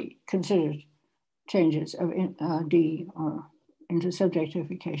colloquialization be considered changes of D or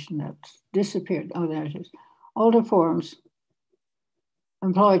intersubjectification that's disappeared? Oh, there it is. Older forms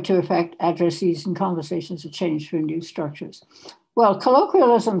employed to affect addressees and conversations are changed for new structures. Well,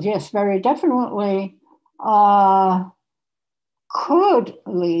 colloquialisms, yes, very definitely could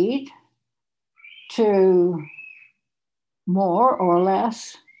lead to more or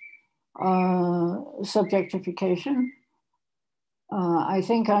less subjectification. I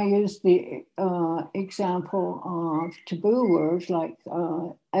think I used the example of taboo words like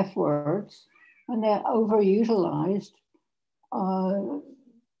F words, and they're overutilized.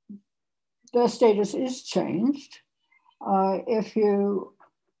 Their status is changed. If you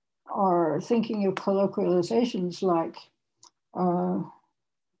are thinking of colloquializations like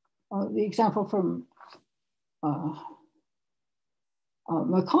the example from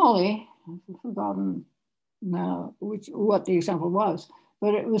Macaulay, I've forgotten now what the example was,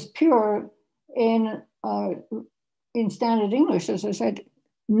 but it was pure in standard English, as I said,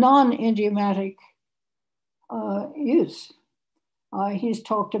 non-idiomatic use. He's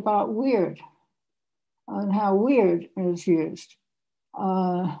talked about weird and how weird is used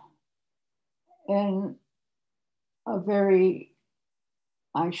in a very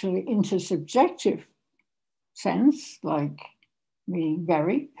actually intersubjective sense, like meaning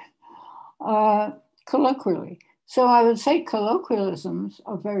very, colloquially. So I would say colloquialisms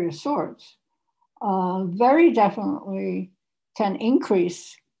of various sorts very definitely can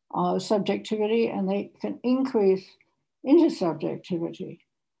increase subjectivity, and they can increase intersubjectivity.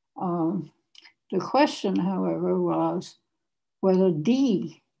 The question, however, was whether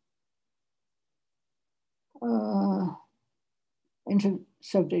D,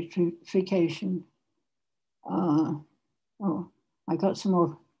 intersubjectification, I got some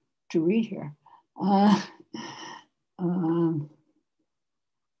more to read here. And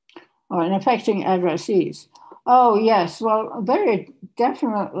affecting addressees. Oh, yes, well, very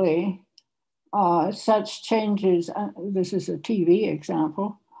definitely such changes, this is a TV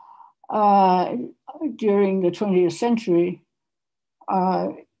example, during the 20th century,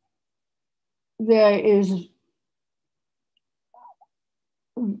 there is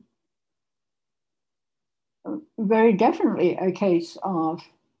very definitely a case of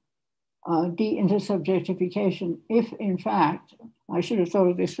de-intersubjectification if, in fact, I should have thought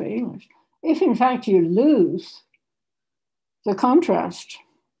of this for English, if, in fact, you lose the contrast,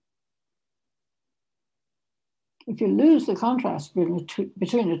 if you lose the contrast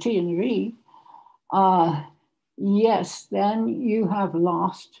between the T and the V, yes, then you have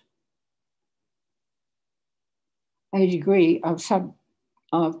lost a degree of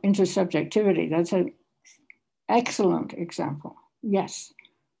intersubjectivity. That's an excellent example. Yes.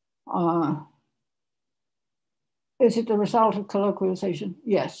 Is it the result of colloquialization?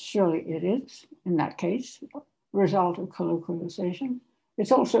 Yes, surely it is, in that case, result of colloquialization.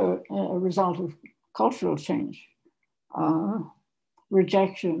 It's also a result of cultural change,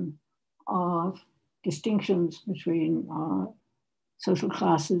 rejection of distinctions between social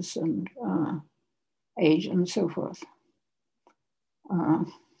classes and age and so forth.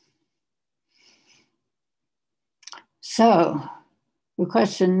 So the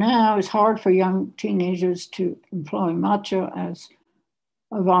question now is hard for young teenagers to employ macho as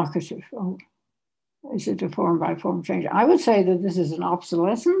evocative. Oh, is it a form by form change? I would say that this is an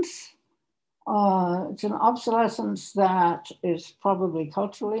obsolescence. It's an obsolescence that is probably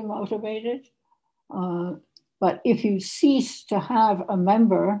culturally motivated. But if you cease to have a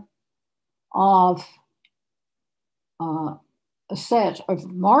member of a set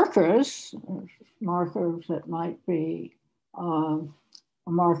of markers that might be an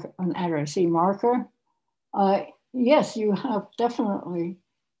addressee marker, yes, you have definitely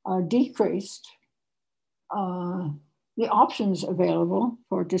decreased the options available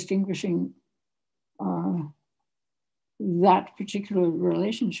for distinguishing that particular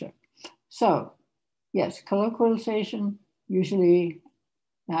relationship. So, yes, colloquialization Usually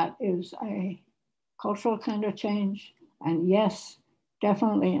that is a cultural kind of change. And yes,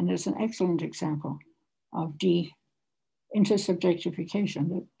 definitely, and it's an excellent example of intersubjectification,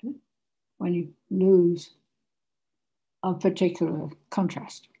 that when you lose a particular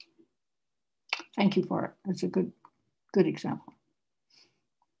contrast. Thank you for it. It's a good example.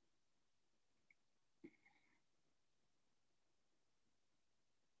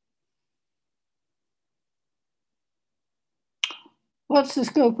 What's the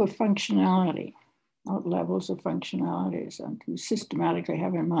scope of functionality? What levels of functionalities do you systematically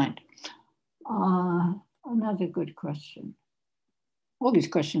have in mind? Another good question. All these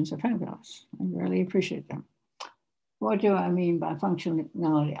questions are fabulous. I really appreciate them. What do I mean by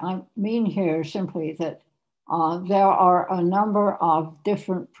functionality? I mean here simply that there are a number of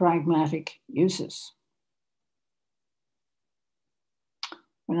different pragmatic uses.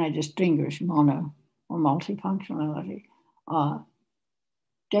 When I distinguish mono or multifunctionality,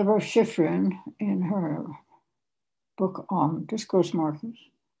 Deborah Schifrin, in her book on discourse markers,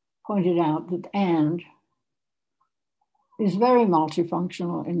 pointed out that and is very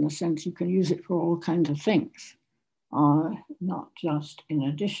multifunctional in the sense you can use it for all kinds of things, not just in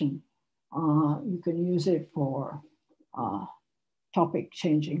addition. You can use it for topic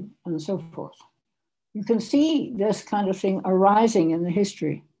changing and so forth. You can see this kind of thing arising in the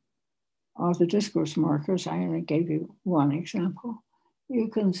history of the discourse markers. I only gave you one example. You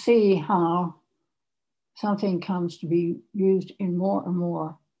can see how something comes to be used in more and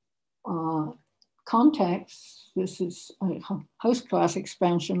more contexts. This is a host class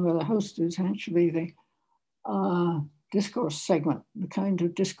expansion where the host is actually the discourse segment, the kind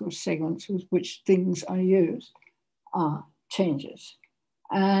of discourse segments with which things are used changes.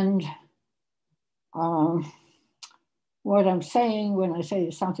 And what I'm saying when I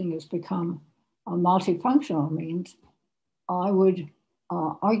say something has become multifunctional means I would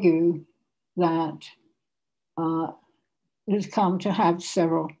argue that it has come to have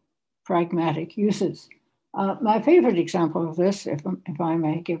several pragmatic uses. My favorite example of this, if I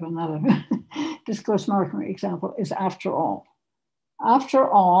may give another discourse marker example, is after all. After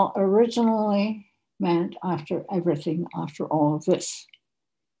all originally meant after everything, after all of this.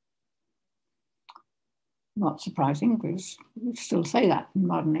 Not surprising, because we still say that in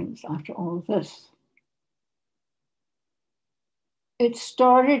modern English, after all of this. It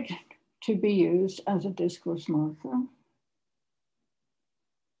started to be used as a discourse marker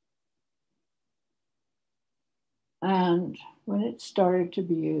and when it started to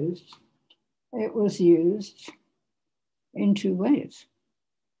be used, it was used in two ways.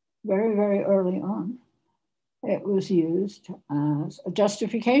 Very, very early on, it was used as a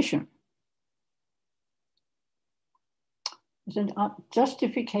justification. It's a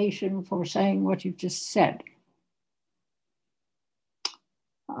justification for saying what you've just said.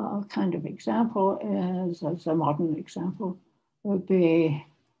 A kind of example is, as a modern example, would be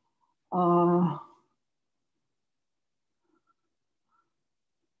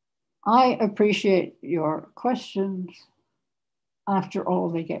I appreciate your questions. After all,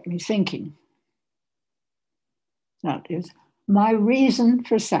 they get me thinking. That is my reason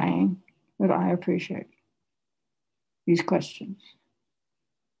for saying that I appreciate these questions.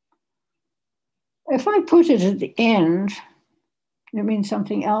 If I put it at the end, it means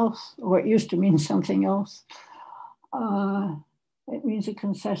something else, or it used to mean something else. It means a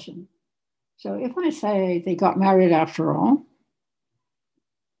concession. So if I say they got married after all,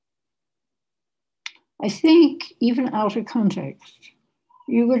 I think even out of context,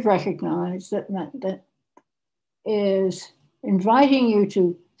 you would recognize that is inviting you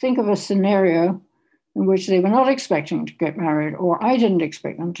to think of a scenario in which they were not expecting to get married, or I didn't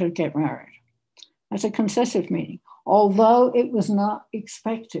expect them to get married. That's a concessive meaning, although it was not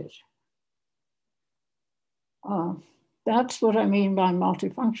expected. That's what I mean by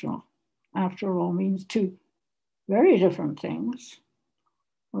multifunctional. After all, means two very different things.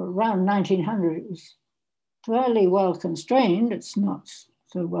 Around 1900, it was fairly well constrained. It's not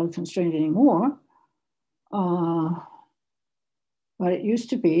so well constrained anymore. But it used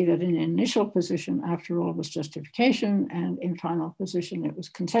to be that in initial position, after all, was justification, and in final position, it was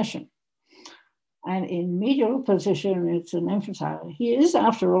concession. And in medial position, it's an emphasizer. He is,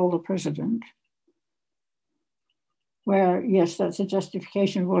 after all, the president, where, yes, that's a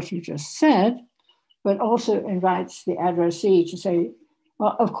justification of what you just said, but also invites the addressee to say,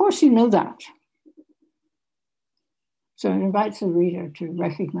 well, of course you know that. So it invites the reader to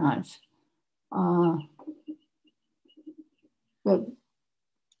recognize that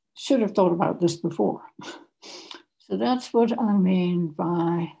should have thought about this before. So that's what I mean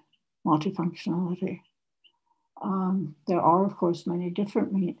by multifunctionality. There are, of course, many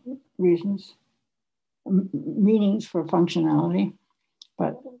different meanings for functionality,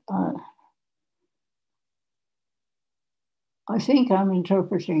 but I think I'm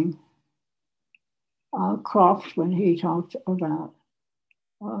interpreting Croft when he talked about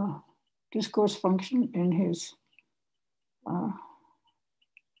discourse function in his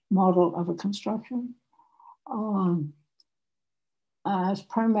model of a construction as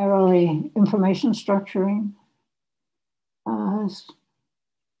primarily information structuring, as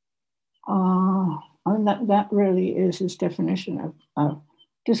and that really is his definition of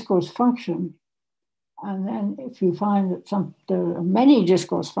discourse function. And then if you find that there are many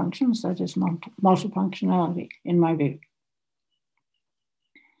discourse functions, that is multifunctionality, in my view.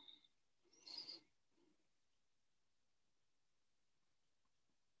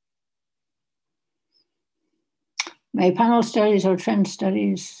 May panel studies or trend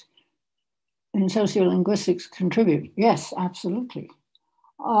studies in sociolinguistics contribute? Yes, absolutely.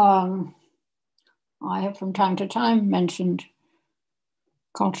 I have from time to time mentioned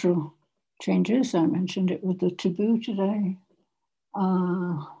cultural changes. I mentioned it with the taboo today.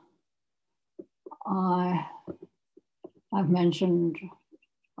 I've mentioned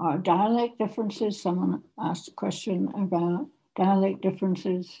dialect differences. Someone asked a question about dialect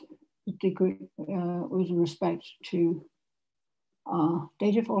differences with respect to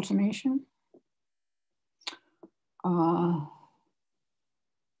dative alternation.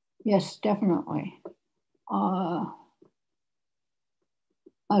 Yes, definitely.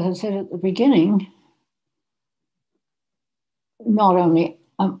 As I said at the beginning, not only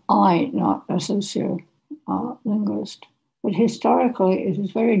am I not a sociolinguist, but historically it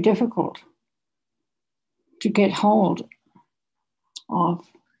is very difficult to get hold of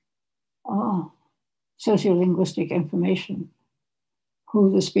sociolinguistic information,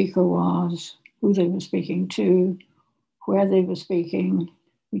 who the speaker was, who they were speaking to, where they were speaking.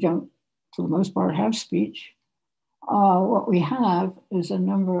 We don't, for the most part, have speech. What we have is a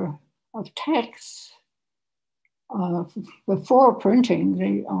number of texts. Before printing,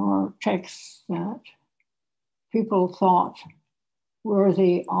 they are texts that people thought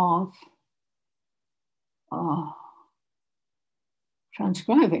worthy of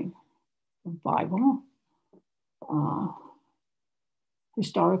transcribing. The Bible,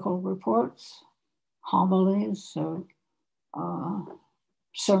 historical reports, homilies,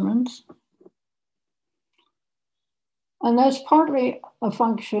 sermons. And that's partly a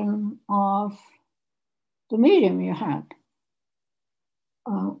function of the medium you had.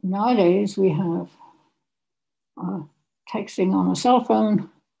 Nowadays, we have texting on a cell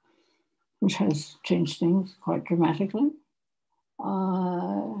phone, which has changed things quite dramatically.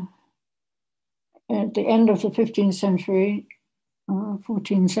 At the end of the 15th century,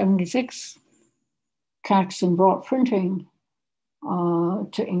 1476, Caxton brought printing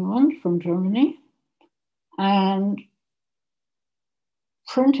to England from Germany, and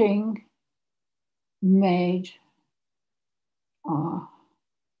printing made what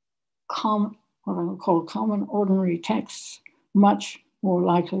I would call common ordinary texts much more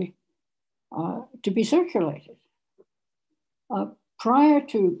likely to be circulated. Prior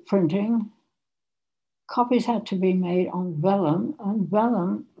to printing, copies had to be made on vellum, and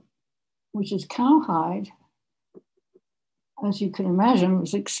vellum, which is cowhide, as you can imagine,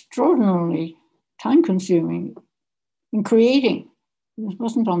 was extraordinarily time-consuming in creating. It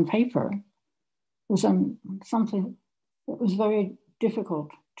wasn't on paper. It was on something that was very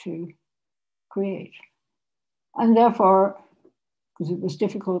difficult to create. And therefore, because it was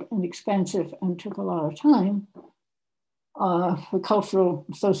difficult and expensive and took a lot of time, for cultural,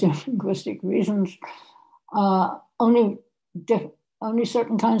 sociolinguistic reasons, only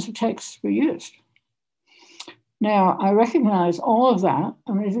certain kinds of texts were used. Now, I recognize all of that,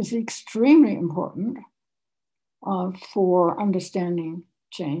 and it is extremely important for understanding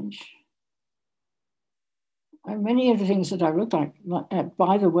change. And many of the things that I looked at,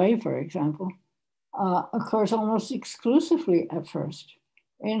 by the way, for example, occurs almost exclusively at first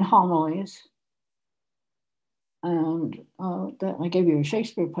in homilies. And that I gave you a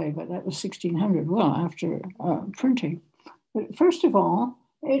Shakespeare play, but that was 1600, well after printing. But first of all,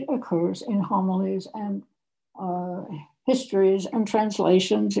 it occurs in homilies and histories and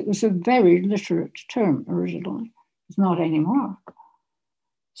translations. It was a very literate term originally. It's not anymore.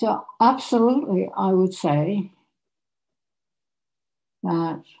 So absolutely, I would say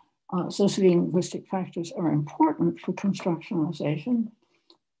that sociolinguistic factors are important for constructionalization,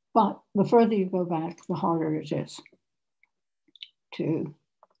 but the further you go back, the harder it is to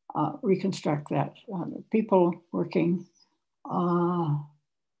reconstruct that. People working, the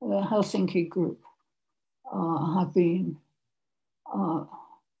Helsinki group, have been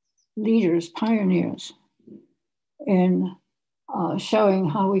leaders, pioneers in showing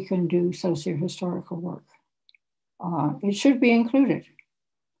how we can do socio-historical work. It should be included.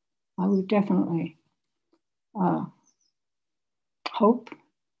 I would definitely hope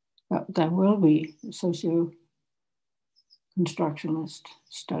that there will be socio-constructionalist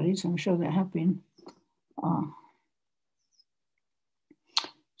studies. I'm sure there have been.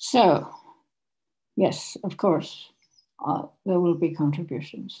 So, yes, of course, there will be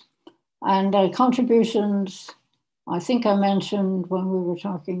contributions. And contributions, I think I mentioned when we were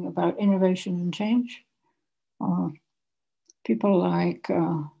talking about innovation and change. People like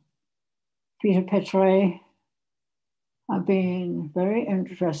Peter Petre have been very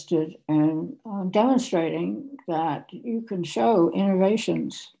interested in demonstrating that you can show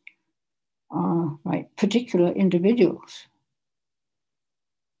innovations by particular individuals.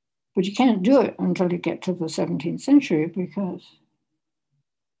 But you can't do it until you get to the 17th century because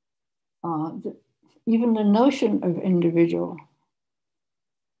even the notion of individual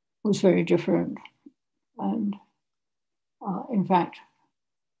was very different and, in fact,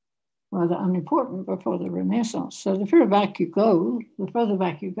 rather unimportant before the Renaissance. So the further back you go,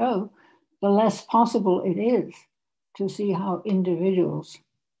 the less possible it is to see how individuals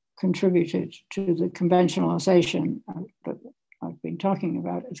contributed to the conventionalization that I've been talking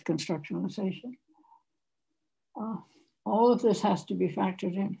about as constructionalization. All of this has to be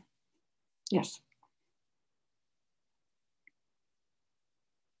factored in. Yes.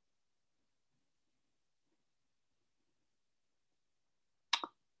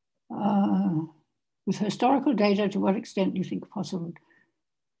 With historical data, to what extent do you think possible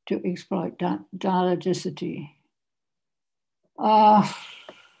to exploit dialogicity?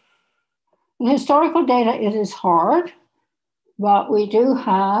 Historical data, it is hard, but we do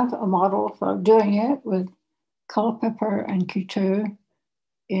have a model for doing it with Culpeper and Couture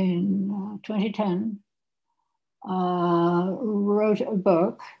in 2010, wrote a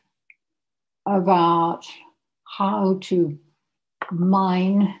book about how to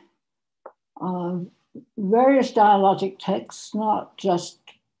mine various dialogic texts, not just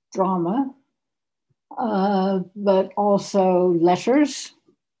drama, but also letters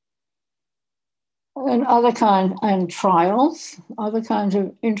and other kinds, and trials, other kinds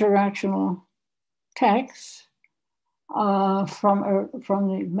of interactional texts from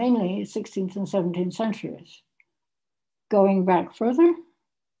the mainly 16th and 17th centuries. Going back further,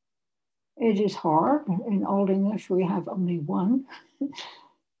 it is hard. In Old English, we have only one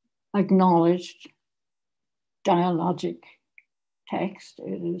acknowledged dialogic text.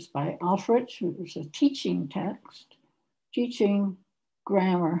 It is by Alfred. It was a teaching text, teaching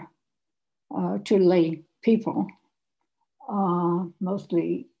grammar to lay people.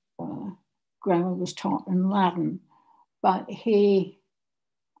 Mostly grammar was taught in Latin, but he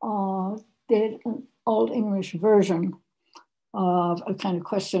did an Old English version of a kind of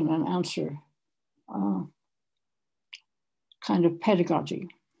question and answer kind of pedagogy.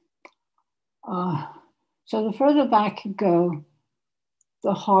 So the further back you go,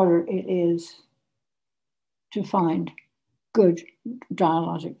 the harder it is to find good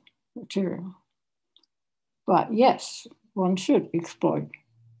dialogic material. But yes, one should exploit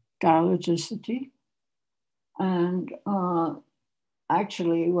dialogicity. And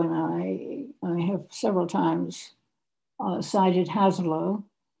actually, when I have several times cited Haslow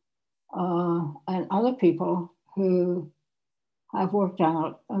and other people who have worked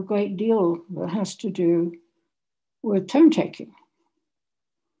out a great deal that has to do with tone taking.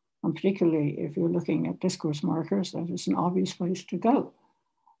 And particularly if you're looking at discourse markers, that is an obvious place to go.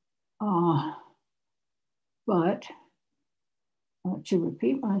 But to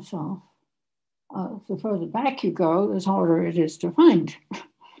repeat myself, the further back you go, the harder it is to find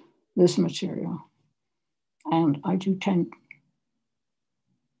this material. And I do tend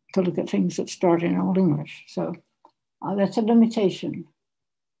to look at things that start in Old English. So that's a limitation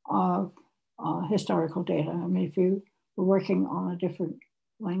of historical data. I mean, if you were working on a different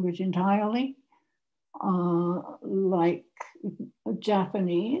language entirely, like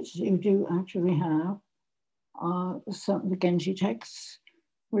Japanese, you do actually have some of the Genji texts,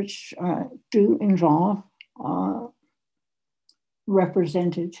 which do involve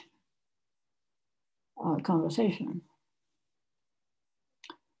represented conversation.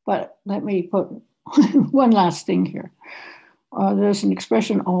 But let me put one last thing here. There's an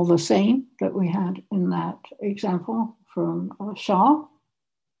expression, all the same, that we had in that example from Shaw.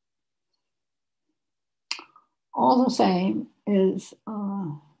 All the same is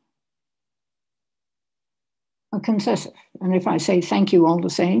concessive. And if I say thank you all the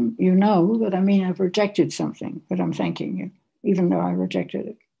same, you know that I mean I've rejected something, but I'm thanking you, even though I rejected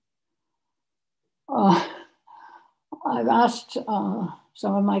it. I've asked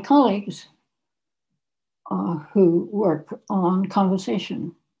some of my colleagues who work on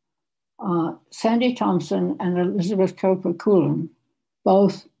conversation, Sandy Thompson and Elizabeth Cooper-Coulin,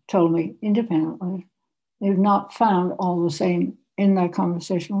 both told me independently they've not found all the same in their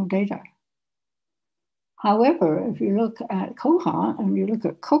conversational data. However, if you look at Koha and you look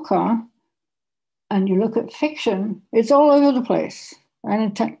at Koka and you look at fiction, it's all over the place.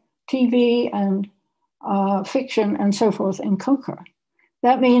 And TV and fiction and so forth in Koka.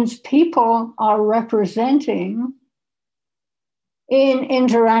 That means people are representing in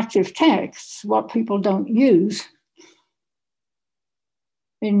interactive texts what people don't use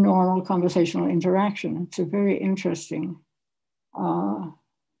in normal conversational interaction. It's a very interesting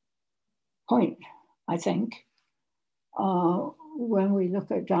point, I think. When we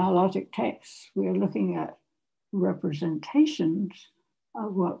look at dialogic texts, we're looking at representations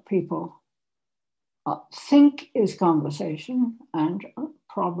of what people think is conversation and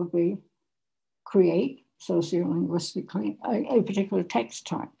probably create sociolinguistically a particular text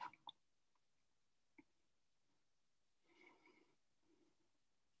type.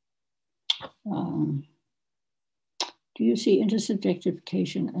 Do you see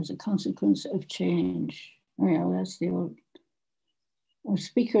intersubjectification as a consequence of change? Oh, yeah, that's the old.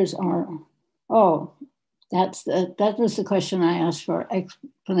 Speakers are. Oh, that was the question I asked for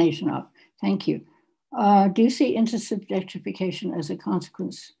explanation of. Thank you. Do you see intersubjectification as a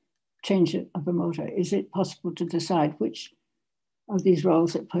consequence change of a motor? Is it possible to decide which of these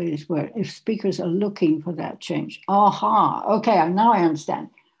roles it plays where if speakers are looking for that change? Aha, okay, now I understand.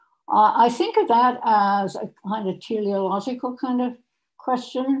 I think of that as a kind of teleological kind of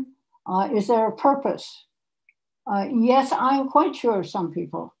question. Is there a purpose? Yes, I'm quite sure some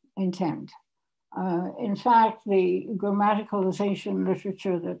people intend. In fact, the grammaticalization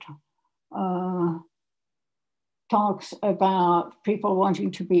literature that talks about people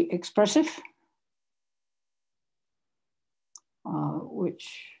wanting to be expressive, which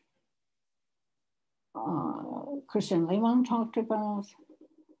Christian Lehmann talked about.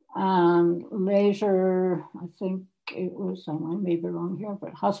 And later, I think it was, I may be wrong here,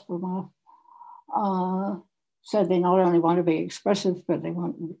 but Huspermoth said they not only want to be expressive, but they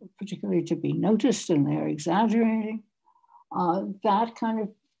want particularly to be noticed and they're exaggerating. That kind of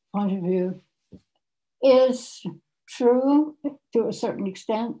point of view is true to a certain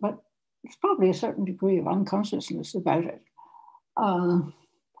extent, but it's probably a certain degree of unconsciousness about it.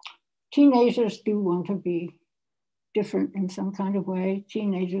 Teenagers do want to be different in some kind of way.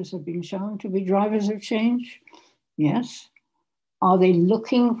 Teenagers have been shown to be drivers of change. Yes. Are they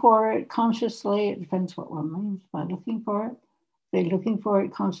looking for it consciously? It depends what one means by looking for it. Are they looking for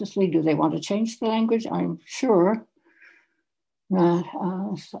it consciously? Do they want to change the language? I'm sure that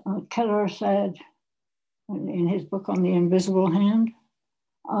Keller said in his book on the invisible hand,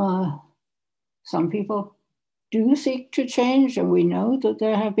 some people do seek to change, and we know that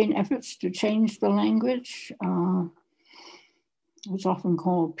there have been efforts to change the language. It's often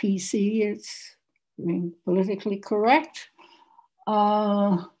called PC, it's being politically correct.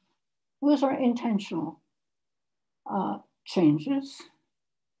 Those are intentional changes.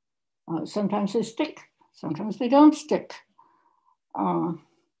 Sometimes they stick, sometimes they don't stick.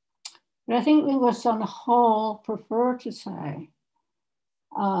 But I think linguists on the whole prefer to say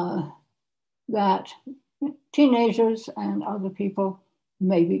that teenagers and other people,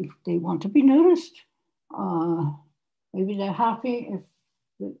 maybe they want to be noticed. Maybe they're happy if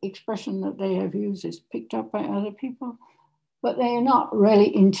the expression that they have used is picked up by other people, but they are not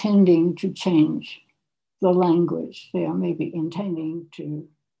really intending to change the language. They are maybe intending to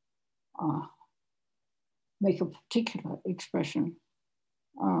make a particular expression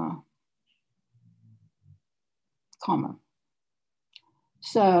common.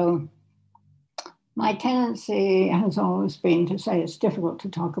 So my tendency has always been to say it's difficult to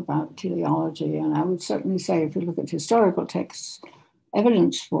talk about teleology, and I would certainly say if you look at historical texts,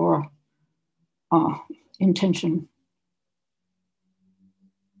 evidence for intention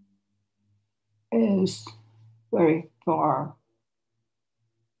is very far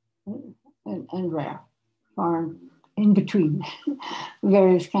and rare, far in between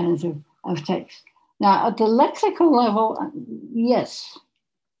various kinds of texts. Now, at the lexical level, yes,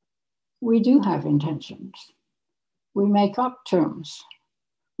 we do have intentions. We make up terms.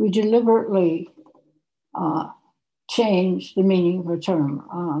 We deliberately change the meaning of a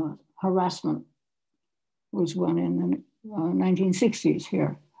term. Harassment was one in the 1960s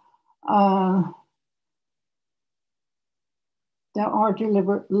here. There are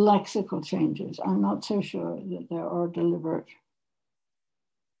deliberate lexical changes. I'm not so sure that there are deliberate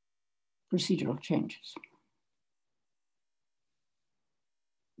procedural changes.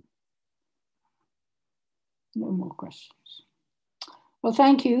 No more questions. Well,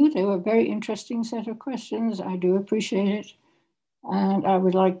 thank you. They were a very interesting set of questions. I do appreciate it. And I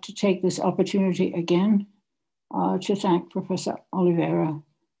would like to take this opportunity again to thank Professor Oliveira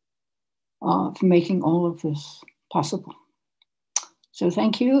for making all of this possible. So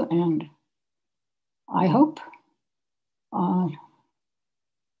thank you, and I hope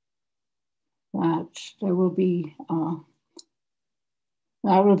that there will be, I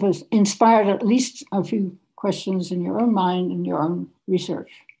will have inspired at least a few questions in your own mind and your own research.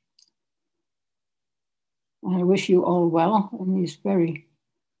 And I wish you all well in these very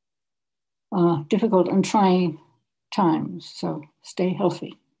difficult and trying times. So stay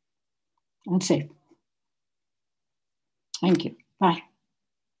healthy and safe. Thank you. Bye.